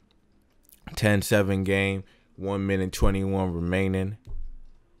 10-7 game. 1 minute 21 remaining.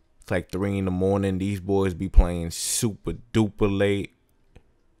 It's like 3 in the morning. These boys be playing super duper late.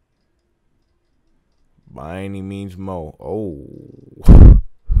 By any means, Mo. Oh.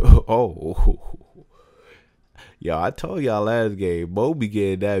 Oh. Yo, I told y'all last game, Mo be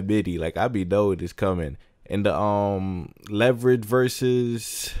getting that bitty. Like, I be knowing it's coming. And the leverage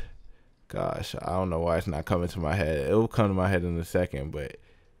versus, gosh, I don't know why it's not coming to my head. It will come to my head in a second, but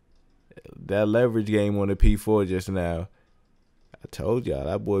that leverage game on the P4 just now, I told y'all,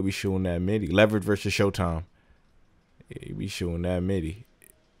 that boy be shooting that midi. Leverage versus Showtime. Yeah, he be shooting that midi.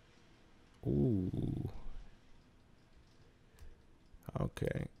 Ooh.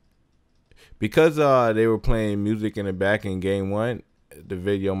 Okay. Because they were playing music in the back in game 1, the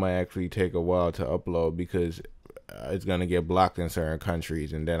video might actually take a while to upload because it's going to get blocked in certain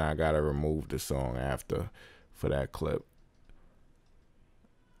countries, and then I got to remove the song after for that clip.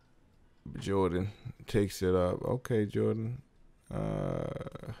 Jordan takes it up. Okay, Jordan.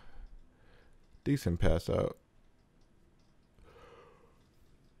 Decent pass out.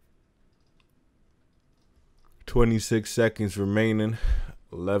 .26 seconds remaining.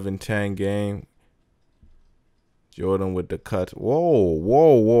 11-10 game. Jordan with the cuts.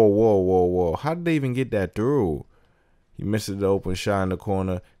 Whoa. How did they even get that through? He misses the open shot in the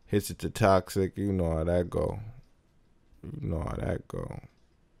corner. Hits it to Toxic. You know how that go.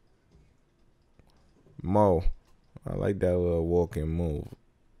 Mo. I like that little walking move.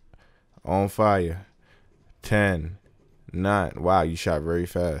 On fire. 10, 9. Wow, you shot very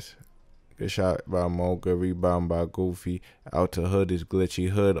fast. Good shot by Mo. Good rebound by Goofy. Out to Hood is glitchy.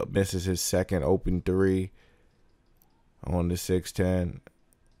 Hood misses his second open 3 on the 6'10".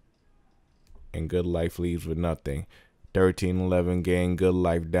 And Good Life leaves with nothing. 13-11 game. Good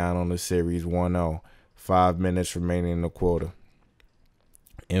Life down on the series 1-0. 5 minutes remaining in the quarter.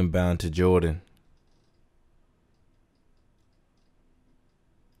 Inbound to Jordan.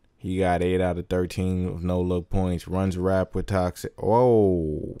 He got 8 out of 13 with no-look points. Runs rap with Toxic.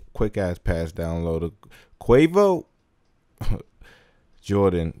 Whoa. Quick-ass pass down low to Quavo.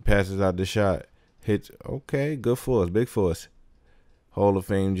 Jordan passes out the shot. Hits. Okay, good for us. Big for us. Hall of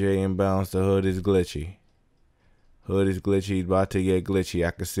Fame J inbounds. The hood is glitchy. Hood is glitchy. He's about to get glitchy.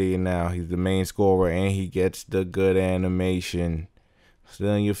 I can see it now. He's the main scorer, and he gets the good animation. Still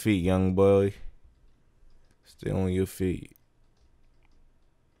on your feet, young boy. Still on your feet.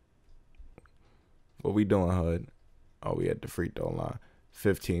 What we doing, Hood? Oh, we at the free throw line.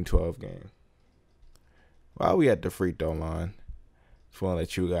 15-12 game. Why we at the free throw line? Just want to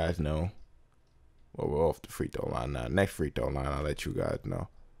let you guys know. Well, we're off the free throw line now. Next free throw line, I'll let you guys know.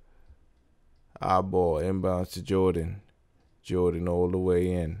 Our ball inbounds to Jordan. Jordan all the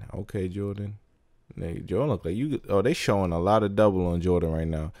way in. Okay, Jordan. Jordan look like you. Oh, they showing a lot of double on Jordan right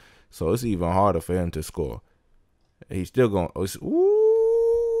now. So it's even harder for him to score. He's still going.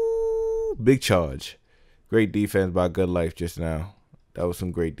 Ooh, big charge. Great defense by Good Life just now. That was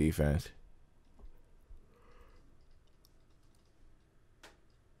some great defense.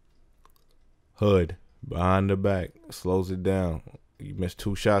 Hood behind the back slows it down. You missed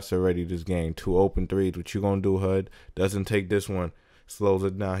 2 shots already this game. 2 open threes. What you gonna do, Hood? Doesn't take this one. Slows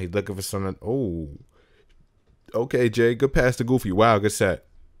it down. He's looking for something. Oh. Okay, Jay. Good pass to Goofy. Wow, good set.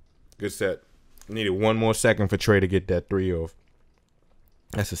 Good set. Needed 1 more second for Trey to get that 3 off.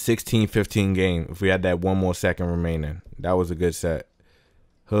 That's a 16-15 game if we had that 1 more second remaining. That was a good set.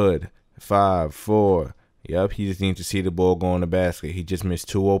 Hood. 5, 4. Yep, he just needs to see the ball go in the basket. He just missed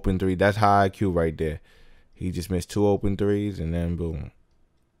 2 open threes. That's high IQ right there. He just missed 2 open threes, and then boom.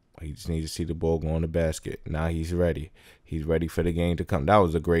 He just needs to see the ball go in the basket. Now he's ready. He's ready for the game to come. That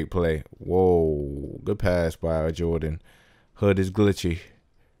was a great play. Whoa. Good pass by Jordan. Hood is glitchy.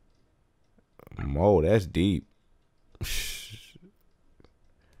 Oh, that's deep.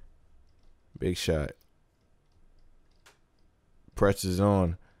 Big shot. Presses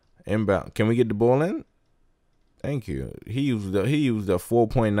on. Inbound. Can we get the ball in? Thank you. He used the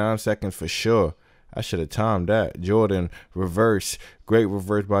 4.9 seconds for sure. I should have timed that. Jordan, reverse. Great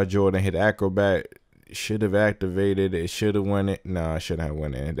reverse by Jordan. Hit acrobat. Should have activated. It should have won it. No, I shouldn't have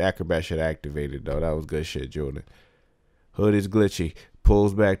won it. The acrobat should have activated, though. That was good shit, Jordan. Hood is glitchy.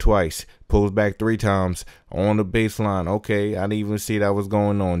 Pulls back twice. Pulls back 3 times. On the baseline. Okay, I didn't even see that was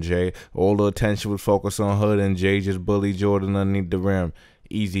going on, Jay. All the attention was focused on Hood, and Jay just bullied Jordan underneath the rim.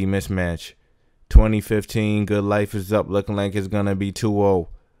 Easy mismatch. 2015, Good Life is up. Looking like it's going to be 2-0.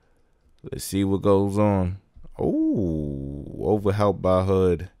 Let's see what goes on. Oh, overhelped by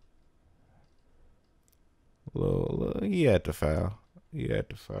Hood. He had to foul.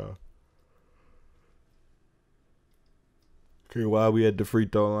 Okay, while we at the free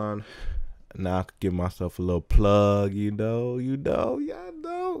throw line, now I could give myself a little plug, you know.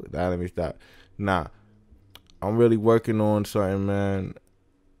 Nah, let me stop. Nah, I'm really working on something, man.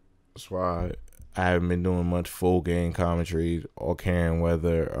 That's why I haven't been doing much full game commentaries or caring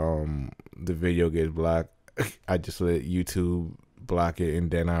whether the video gets blocked. I just let YouTube block it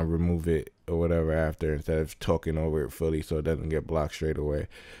and then I remove it or whatever after instead of talking over it fully so it doesn't get blocked straight away.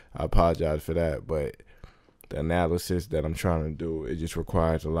 I apologize for that, but the analysis that I'm trying to do, it just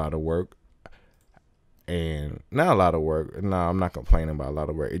requires a lot of work. And not a lot of work. No, I'm not complaining about a lot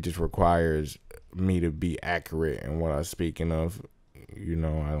of work. It just requires me to be accurate in what I'm speaking of. You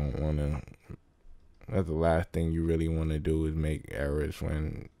know, I don't want to. That's the last thing you really want to do is make errors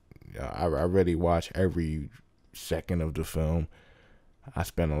when I really watch every second of the film. I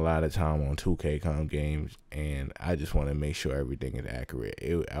spend a lot of time on 2K games, and I just want to make sure everything is accurate.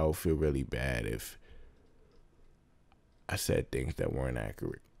 I would feel really bad if I said things that weren't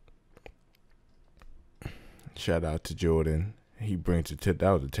accurate. Shout out to Jordan. He brings it to.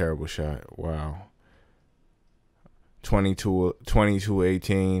 That was a terrible shot. Wow.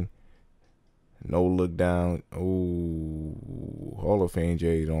 22-18. No look down. Ooh, Hall of Fame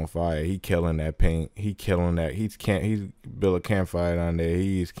Jay's on fire. He killing that paint. He's built a campfire down there.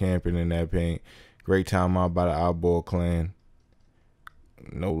 He is camping in that paint. Great timeout by the Outball clan.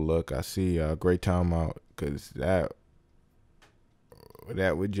 No look. I see. Great timeout because that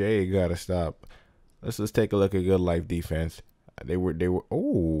with Jay gotta stop. Let's just take a look at Good Life defense. They were.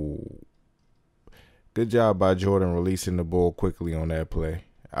 Ooh. Good job by Jordan releasing the ball quickly on that play.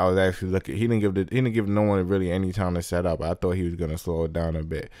 I was actually looking. He didn't give no one really any time to set up. I thought he was gonna slow it down a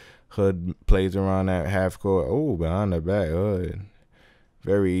bit. Hood plays around that half court. Oh, behind the back. Hood.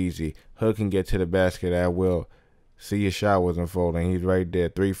 Very easy. Hood can get to the basket at will. See, his shot wasn't falling. He's right there.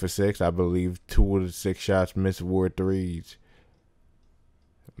 3 for 6. I believe 2 of the 6 shots missed were threes.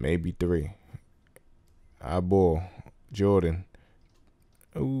 Maybe 3. Eyeball. Jordan.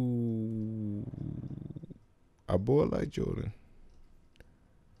 Ooh. Eyeball like Jordan.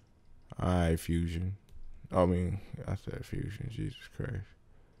 Alright, Fusion. I said Fusion. Jesus Christ.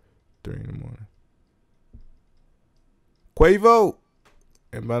 3 in the morning. Quavo!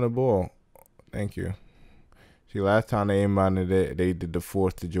 Inbound the ball. Thank you. See, last time they inbounded it, they did the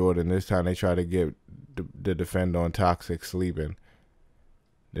force to Jordan. This time they try to get the defender on toxic sleeping.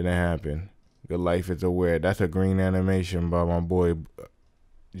 Didn't happen. Good life is aware. That's a green animation by my boy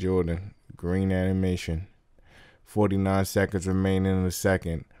Jordan. Green animation. 49 seconds remaining in the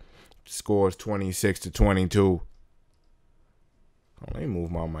second. Scores 26-22. Let me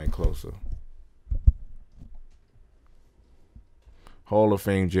move my mic closer. Hall of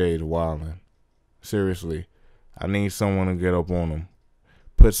Fame Jay is wildin'. Seriously. I need someone to get up on him.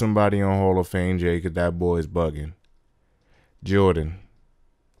 Put somebody on Hall of Fame Jay because that boy is bugging. Jordan.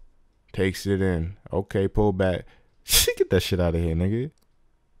 Takes it in. Okay, pull back. Get that shit out of here, nigga.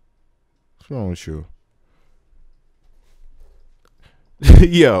 What's wrong with you?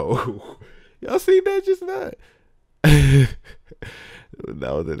 Yo. Y'all see that just now? That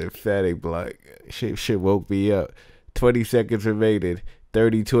was an emphatic block. Shit woke me up. 20 seconds remaining.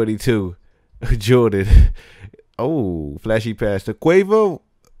 30-22. Jordan. Oh, flashy pass to Quavo.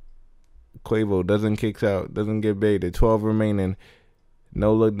 Quavo doesn't kick out. Doesn't get baited. 12 remaining.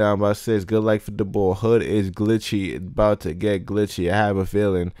 No look down by 6. Good luck for the ball. Hood is glitchy. It's about to get glitchy. I have a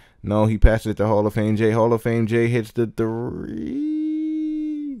feeling. No, he passes it to Hall of Fame Jay. Hall of Fame Jay hits the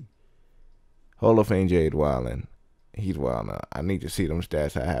 3. Hall of Fame Jay is wildin'. He's wildin'. I need to see them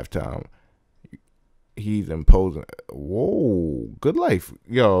stats at halftime. He's imposing. Whoa. Good life.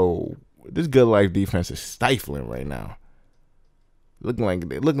 Yo. This good life defense is stifling right now. Looking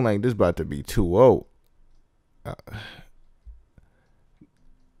like this about to be 2-0.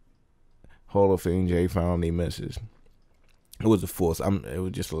 Hall of Fame Jay finally misses. It was a force. It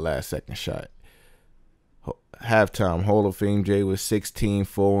was just a last second shot. Halftime. Hall of Fame Jay was 16,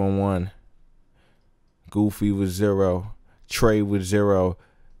 4-1. Goofy was 0. Trey was 0.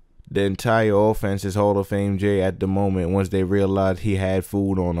 The entire offense is Hall of Fame Jay at the moment once they realized he had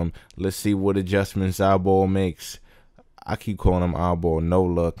food on him. Let's see what adjustments Eyeball makes. I keep calling him Eyeball. No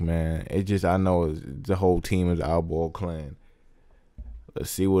luck, man. I know the whole team is Eyeball clan. Let's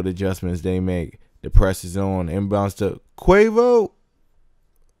see what adjustments they make. The press is on. Inbounds to Quavo.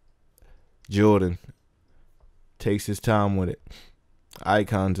 Jordan takes his time with it.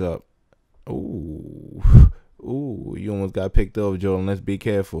 Icons up. Ooh. Ooh, you almost got picked up, Jordan. Let's be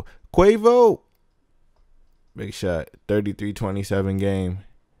careful. Quavo. Big shot. 33-27 game.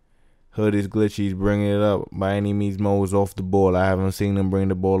 Hood is glitchy. He's bringing it up. By any means, Mo is off the ball. I haven't seen him bring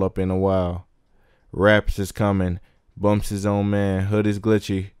the ball up in a while. Raps is coming. Bumps his own man. Hood is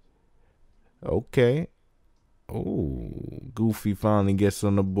glitchy. Okay. Ooh. Goofy finally gets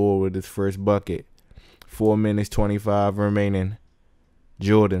on the board with his first bucket. 4 minutes, 25 remaining.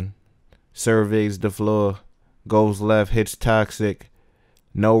 Jordan surveys the floor. Goes left, hits toxic.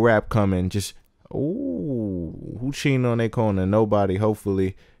 No rap coming. Just, ooh. Who cheating on their corner? Nobody,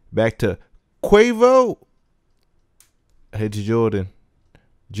 hopefully. Back to Quavo. Hits Jordan.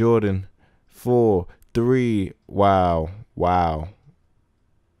 Jordan. 4, 3. Wow. Wow.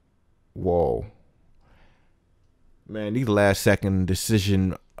 Whoa. Man, these last second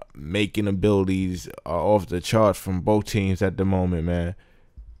decision making abilities are off the charts from both teams at the moment, man.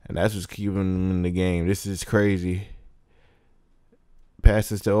 And that's what's keeping them in the game. This is crazy.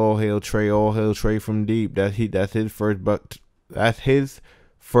 Passes to All Hail Trey from deep. That's his first bucket. That's his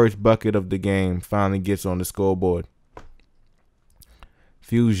first bucket of the game. Finally gets on the scoreboard.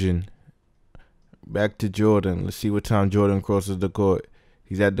 Fusion. Back to Jordan. Let's see what time Jordan crosses the court.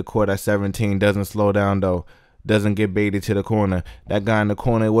 He's at the court at 17. Doesn't slow down though. Doesn't get baited to the corner. That guy in the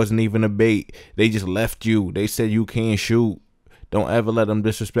corner wasn't even a bait. They just left you. They said you can't shoot. Don't ever let them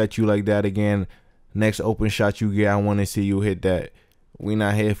disrespect you like that again. Next open shot you get, I want to see you hit that. We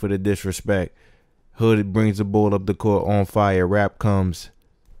not here for the disrespect. Hood brings the ball up the court on fire. Rap comes.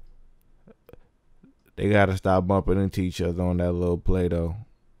 They got to stop bumping into each other on that little play, though.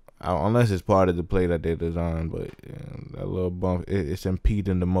 Unless it's part of the play that they designed. But that little bump, it's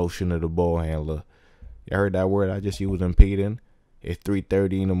impeding the motion of the ball handler. You heard that word I just used, impeding? It's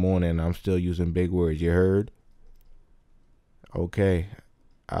 3:30 in the morning. I'm still using big words. You heard? Okay,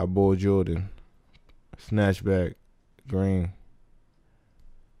 Eyeball Jordan. Snatchback. Green.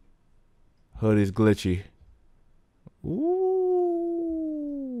 Hood is glitchy. Ooh.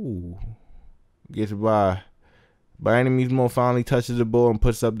 Gets by. By any means, Mo finally touches the ball and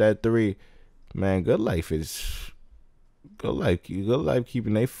puts up that three. Man, Good Life is Good Life. Good Life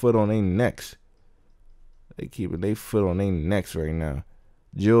keeping their foot on their necks. They keeping their foot on their necks right now.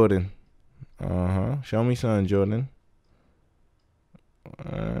 Jordan. Show me something, Jordan.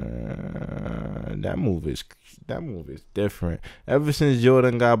 That move is different. Ever since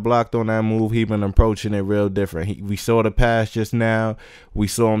Jordan got blocked on that move, he been approaching it real different. We saw the pass just now. We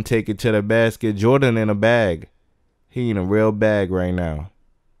saw him take it to the basket. Jordan in a bag. He in a real bag right now.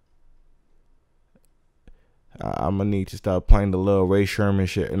 I'm gonna need to start playing the little Ray Sherman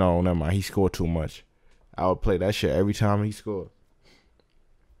shit. No, never mind. He scored too much. I would play that shit every time he scored.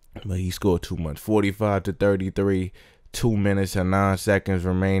 But he scored too much. 45-33. 2 minutes and 9 seconds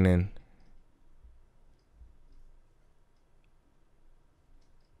remaining.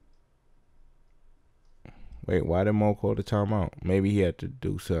 Wait, why did Mo call the timeout? Maybe he had to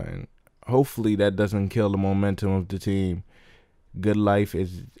do something. Hopefully that doesn't kill the momentum of the team. Good Life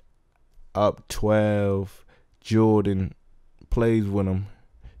is up 12. Jordan plays with him.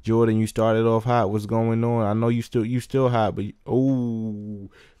 Jordan, you started off hot. What's going on? I know you still hot, but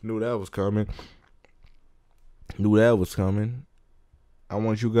knew that was coming. I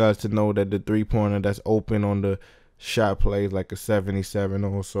want you guys to know that the 3-pointer that's open on the shot plays like a 77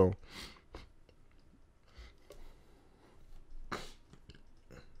 also.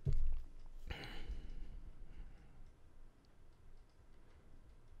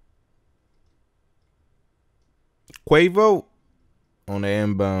 Quavo on the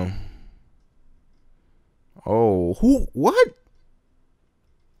inbound. Oh, what?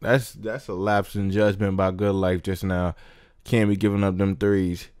 That's a lapse in judgment by Good Life just now. Can't be giving up them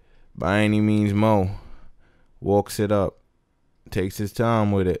threes. By any means, Mo walks it up. Takes his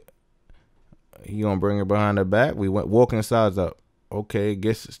time with it. He gonna bring it behind the back. We went walking sides up. Okay,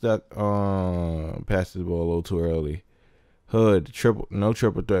 gets stuck. Passes the ball a little too early. Hood, no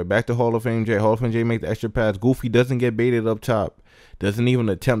triple threat. Back to Hall of Fame J. Hall of Fame J make the extra pass. Goofy doesn't get baited up top. Doesn't even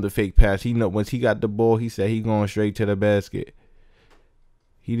attempt a fake pass. He know once he got the ball, he said he going straight to the basket.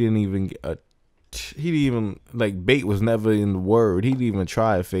 He didn't even like bait was never in the word. He didn't even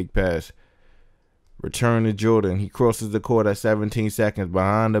try a fake pass. Return to Jordan. He crosses the court at 17 seconds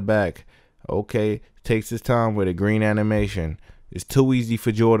behind the back. Okay, takes his time with a green animation. It's too easy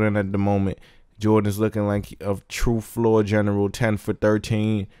for Jordan at the moment. Jordan's looking like a true floor general. 10 for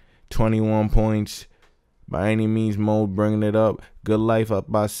 13, 21 points. By any means, Mo bringing it up. Good Life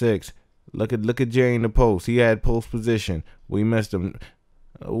up by 6. Look at Jay in the post. He had post position. We missed him.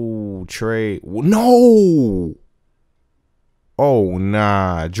 Oh, Trey. No. Oh,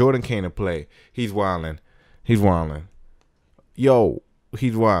 nah. Jordan can't play. He's wildin'. Yo,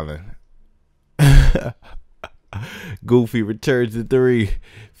 he's wildin'. Goofy returns the 3.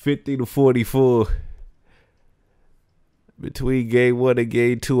 50-44. Between game 1 and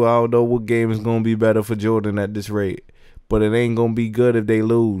game 2, I don't know what game is going to be better for Jordan at this rate. But it ain't going to be good if they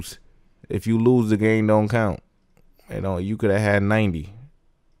lose. If you lose, the game don't count. You could have had 90.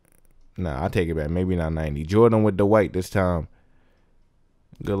 Nah, I take it back. Maybe not 90. Jordan with the white this time.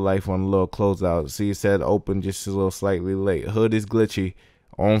 Good Life on a little closeout. See, it said open just a little slightly late. Hood is glitchy.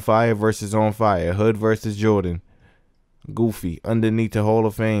 On fire versus on fire. Hood versus Jordan. Goofy underneath the Hall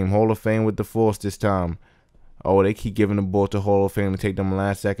of Fame. Hall of Fame with the force this time. Oh, they keep giving the ball to Hall of Fame to take them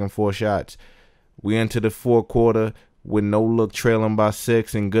last second 4 shots. We enter the fourth quarter with no look trailing by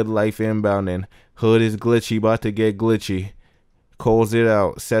 6 and Good Life inbounding. Hood is glitchy, about to get glitchy. Calls it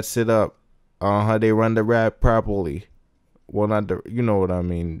out, sets it up. They run the rap properly. Well, not the, you know what I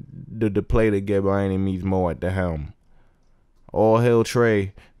mean. The play to get by any means Mo at the helm. All hail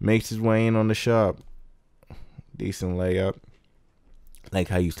Trey. Makes his way in on the shot. Decent layup. Like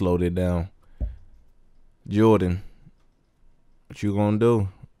how you slowed it down. Jordan. What you gonna do?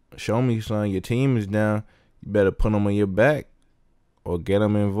 Show me, son. Your team is down. You better put them on your back. Or get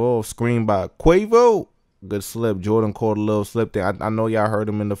them involved. Screen by Quavo. Good slip. Jordan called a little slip there. I know y'all heard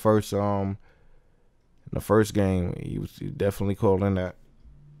him in the first game. He was definitely calling that.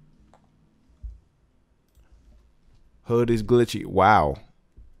 Hood is glitchy. Wow.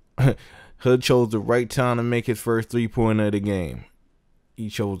 Hood chose the right time to make his first 3-pointer of the game. He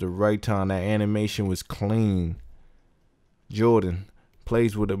chose the right time. That animation was clean. Jordan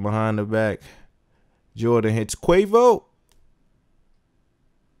plays with it behind the back. Jordan hits Quavo.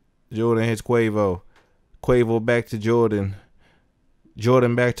 Quavo back to Jordan.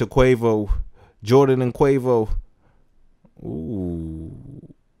 Jordan back to Quavo. Jordan and Quavo. Ooh.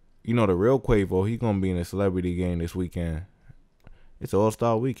 You know the real Quavo, he gonna be in a celebrity game this weekend. It's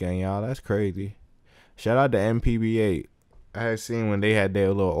All-Star weekend, y'all. That's crazy. Shout out to MPB8. I had seen when they had their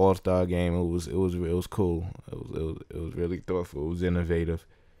little All-Star game. It was cool. It was really thoughtful. It was innovative.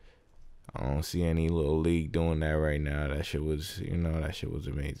 I don't see any little league doing that right now. That shit was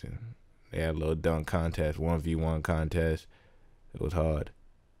amazing. They had a little dunk contest, 1v1 contest. It was hard.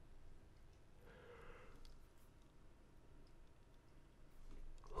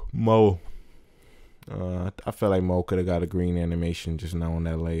 Mo. I feel like Mo could have got a green animation just now on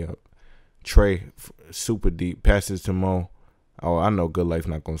that layup. Trey, super deep, passes to Mo. Oh, I know Good Life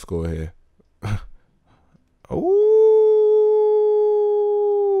not going to score here. Ooh.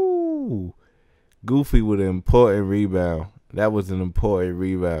 Goofy with an important rebound. That was an important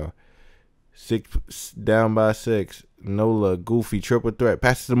rebound. Down by 6. No look. Goofy, triple threat.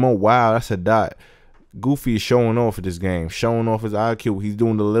 Passes to Mo. Wow, that's a dot. Goofy is showing off at this game. Showing off his IQ. He's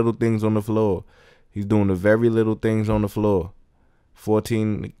doing the little things on the floor. He's doing the very little things on the floor.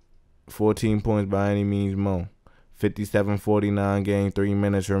 14 points by any means, Mo. 57-49 game, 3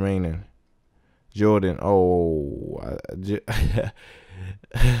 minutes remaining. Jordan,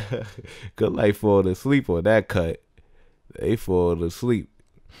 Good Life fall asleep on that cut. They fall asleep.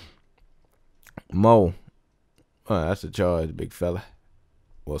 Mo, that's a charge, big fella.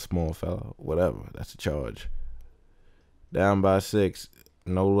 Or small fella, whatever. That's a charge. Down by 6.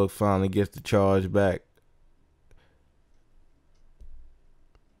 No look finally gets the charge back.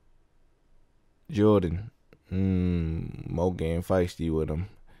 Jordan. Mo getting feisty with him.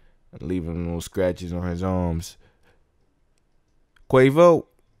 Leaving little scratches on his arms. Quavo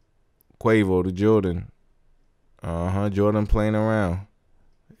to Jordan. Jordan playing around.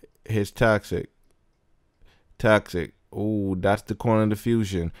 Hits Toxic. Ooh, that's the corner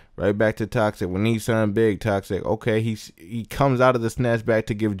diffusion. Right back to Toxic. When he's something big, Toxic. Okay, he comes out of the snatchback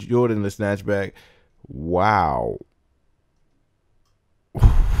to give Jordan the snatchback. Wow.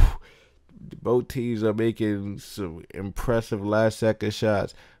 Both teams are making some impressive last-second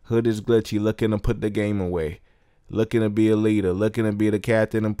shots. Hood is glitchy, looking to put the game away. Looking to be a leader. Looking to be the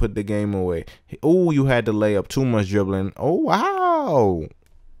captain and put the game away. Oh, you had to lay up. Too much dribbling. Oh, wow.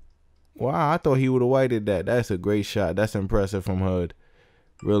 Wow, I thought he would have whited that. That's a great shot. That's impressive from Hood.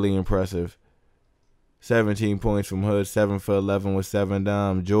 Really impressive. 17 points from Hood. 7 for 11 with 7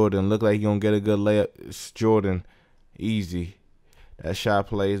 dimes. Jordan, look like he going to get a good layup. It's Jordan. Easy. That shot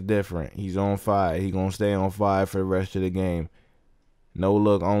play is different. He's on fire. He going to stay on fire for the rest of the game. No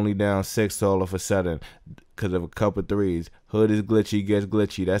look, only down 6 all of a sudden because of a couple threes. Hood is glitchy, gets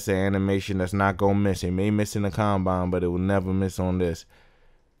glitchy. That's an animation that's not going to miss. It may miss in the combine, but it will never miss on this.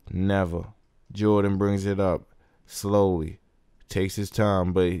 Never. Jordan brings it up slowly. Takes his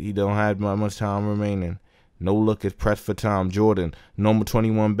time, but he don't have much time remaining. No look is pressed for time. Jordan, number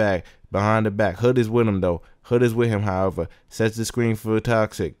 21 back, behind the back. Hood is with him, though. Hood is with him, however. Sets the screen for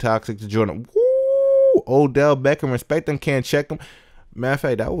Toxic. Toxic to Jordan. Woo! Odell Beckham, respect him, can't check him. Matter of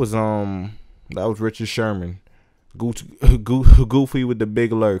fact, that was Richard Sherman. Goofy with the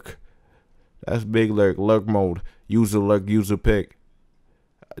big lurk. That's big lurk mode. User lurk, user pick.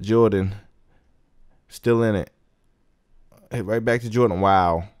 Jordan, still in it. Hey, right back to Jordan.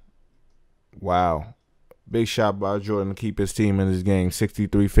 Wow. Big shot by Jordan to keep his team in this game.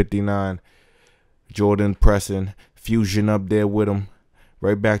 63-59. Jordan pressing. Fusion up there with him.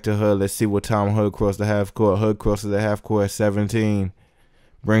 Right back to Hood. Let's see what time Hood crossed the half court. Hood crosses the half court at 17.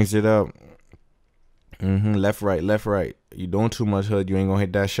 Brings it up. Left, right. You doing too much, Hood. You ain't going to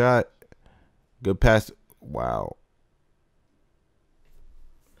hit that shot. Good pass. Wow.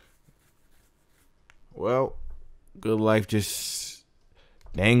 Well, Good Life just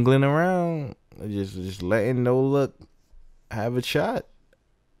dangling around. Just letting No Look have a shot.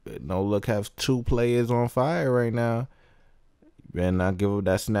 No Look has 2 players on fire right now. You better not give up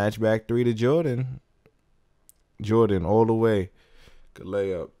that snatchback 3 to Jordan. Jordan all the way. Good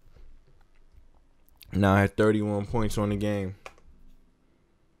layup. Now I have 31 points on the game.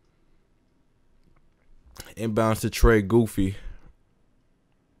 Inbounds to Trey. Goofy.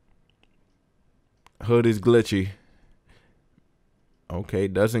 Hood is glitchy. Okay,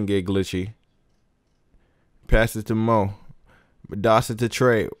 doesn't get glitchy. Passes to Mo. Doss it to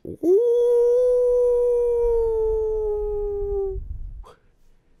Trey. Ooh.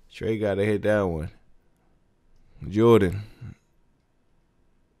 Trey got to hit that one. Jordan.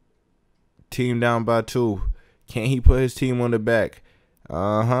 Team down by 2. Can't he put his team on the back?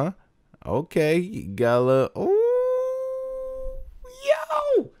 Okay. Got a little. Ooh.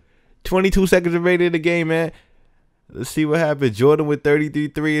 Yo. 22 seconds remaining in the game, man. Let's see what happens. Jordan with 33,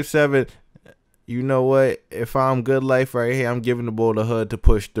 3 and 7. You know what? If I'm Good Life right here, I'm giving the ball to Hood to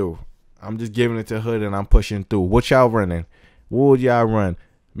push through. I'm just giving it to Hood and I'm pushing through. What y'all running? What would y'all run?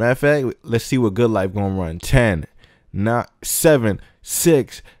 Matter of fact, let's see what Good Life gonna run. 10, 9, 7,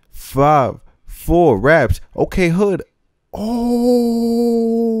 6, 5, 4 raps. Okay, Hood.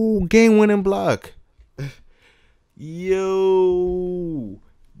 Oh, game-winning block. Yo,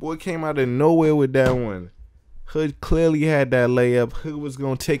 boy came out of nowhere with that one. Hood clearly had that layup. Hood was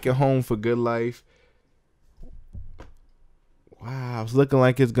gonna take it home for good life. Wow, it's looking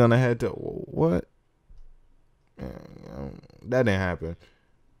like it's gonna head to what? Man, that didn't happen.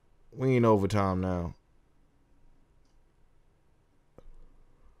 We ain't overtime now.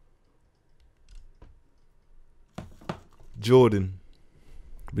 Jordan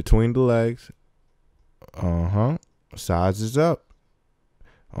between the legs. Size is up.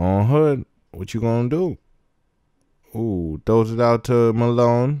 On Hood, what you gonna do? Ooh, throws it out to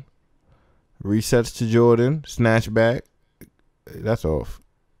Malone. Resets to Jordan. Snatch back. That's off.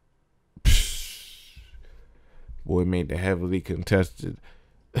 Boy made the heavily contested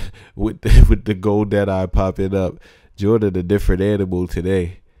with the gold that eye popping up. Jordan a different animal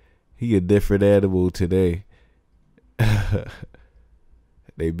today. He a different animal today.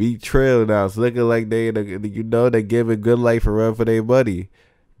 They beat Trail now. It's looking like they giving Good Life a run for their money.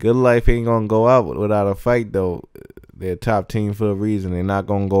 Good Life ain't gonna go out without a fight though. They're a top team for a reason. They're not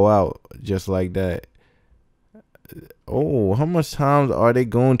gonna go out just like that. Oh, how much times are they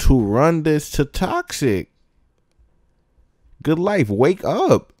going to run this to Toxic? Good Life, wake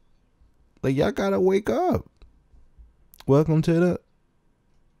up. Like, y'all gotta wake up. Welcome to the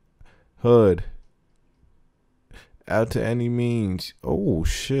Hood. Out to any means. Oh,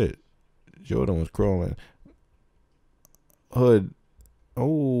 shit. Jordan was crawling. Hood.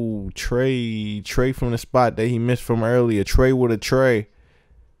 Oh, Trey. Trey from the spot that he missed from earlier. Trey with a tray.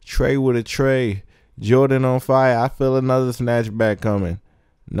 Trey with a tray. Jordan on fire. I feel another snatch back coming.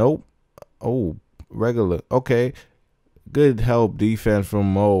 Nope. Oh, regular. Okay. Good help defense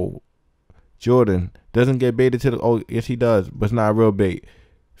from Mo. Jordan doesn't get baited to the... Oh, yes, he does. But it's not real bait.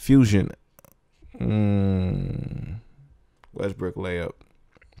 Fusion. Westbrook layup.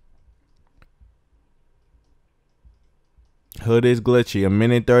 Hood is glitchy.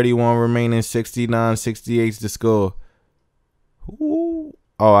 1:31 remaining. 69-68 to score. Ooh.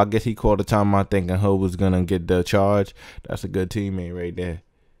 Oh, I guess he called a timeout thinking Hood was going to get the charge. That's a good teammate right there.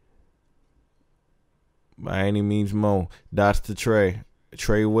 By any means, Mo. Dots to Trey.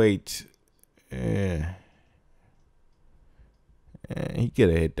 Trey waits. Yeah. He could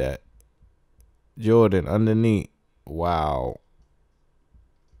have hit that. Jordan underneath. Wow.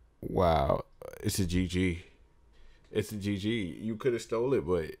 Wow. It's a GG. It's a GG. You could have stole it,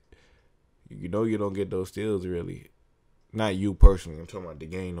 but you know you don't get those steals really. Not you personally. I'm talking about the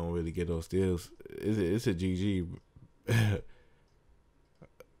game don't really get those steals. It's a GG.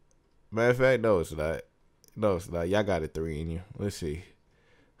 Matter of fact, no, it's not. No, it's not. Y'all got a 3 in you. Let's see.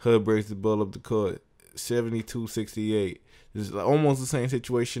 Hood breaks the ball up the court. 72-68. This is almost the same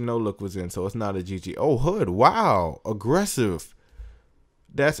situation No Look was in, so it's not a GG. Oh, Hood. Wow. Aggressive.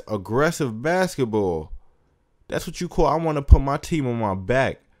 That's aggressive basketball. That's what you call, I want to put my team on my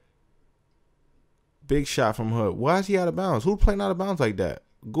back. Big shot from Hood. Why is he out of bounds? Who's playing out of bounds like that?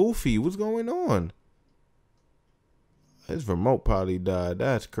 Goofy. What's going on? His remote probably died.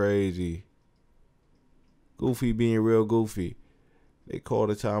 That's crazy. Goofy being real goofy. They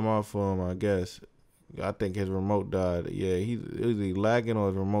called a timeout for him, I guess. I think his remote died. Yeah, he's either lagging or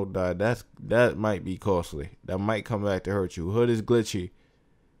his remote died. That might be costly. That might come back to hurt you. Hood is glitchy.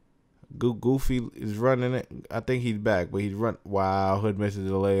 Goofy is running it. I think he's back, but he's run. Wow, Hood misses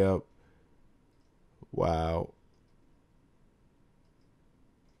the layup. Wow.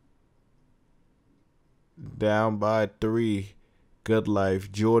 Down by 3. Good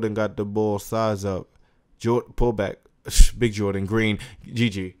Life. Jordan got the ball. Size up. Jordan, pull back. Big Jordan. Green.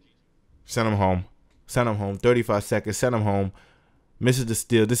 GG. Send him home. Send him home. 35 seconds. Send him home. Misses the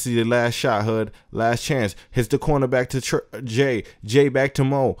steal. This is your last shot, Hood. Last chance. Hits the corner back to Jay. Jay back to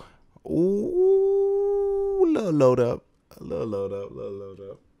Mo. Ooh. Little load up. Little load up. Little load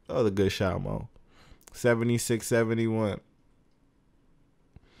up. That was a good shot, Mo. 76-71.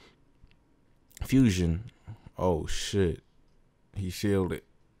 Fusion. Oh, shit. He shielded.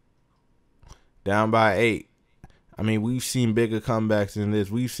 Down by 8. I mean, we've seen bigger comebacks than this.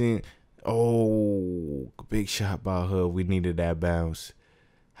 We've seen... Oh, big shot by Hood. We needed that bounce.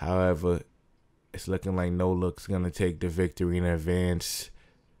 However, it's looking like No Look's going to take the victory in advance.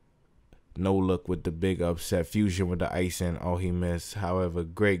 No Look with the big upset. Fusion with the icing. Oh, he missed. However,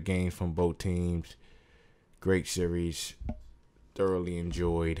 great games from both teams. Great series. Thoroughly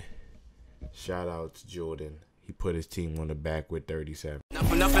enjoyed. Shout out to Jordan. He put his team on the back with 37.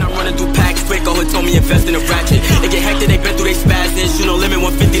 Nothing, I'm running through packs quick. Hood told me invest in a ratchet. They get hectic, they been through they spasms. You know, limit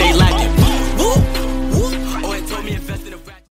 150, they lacking.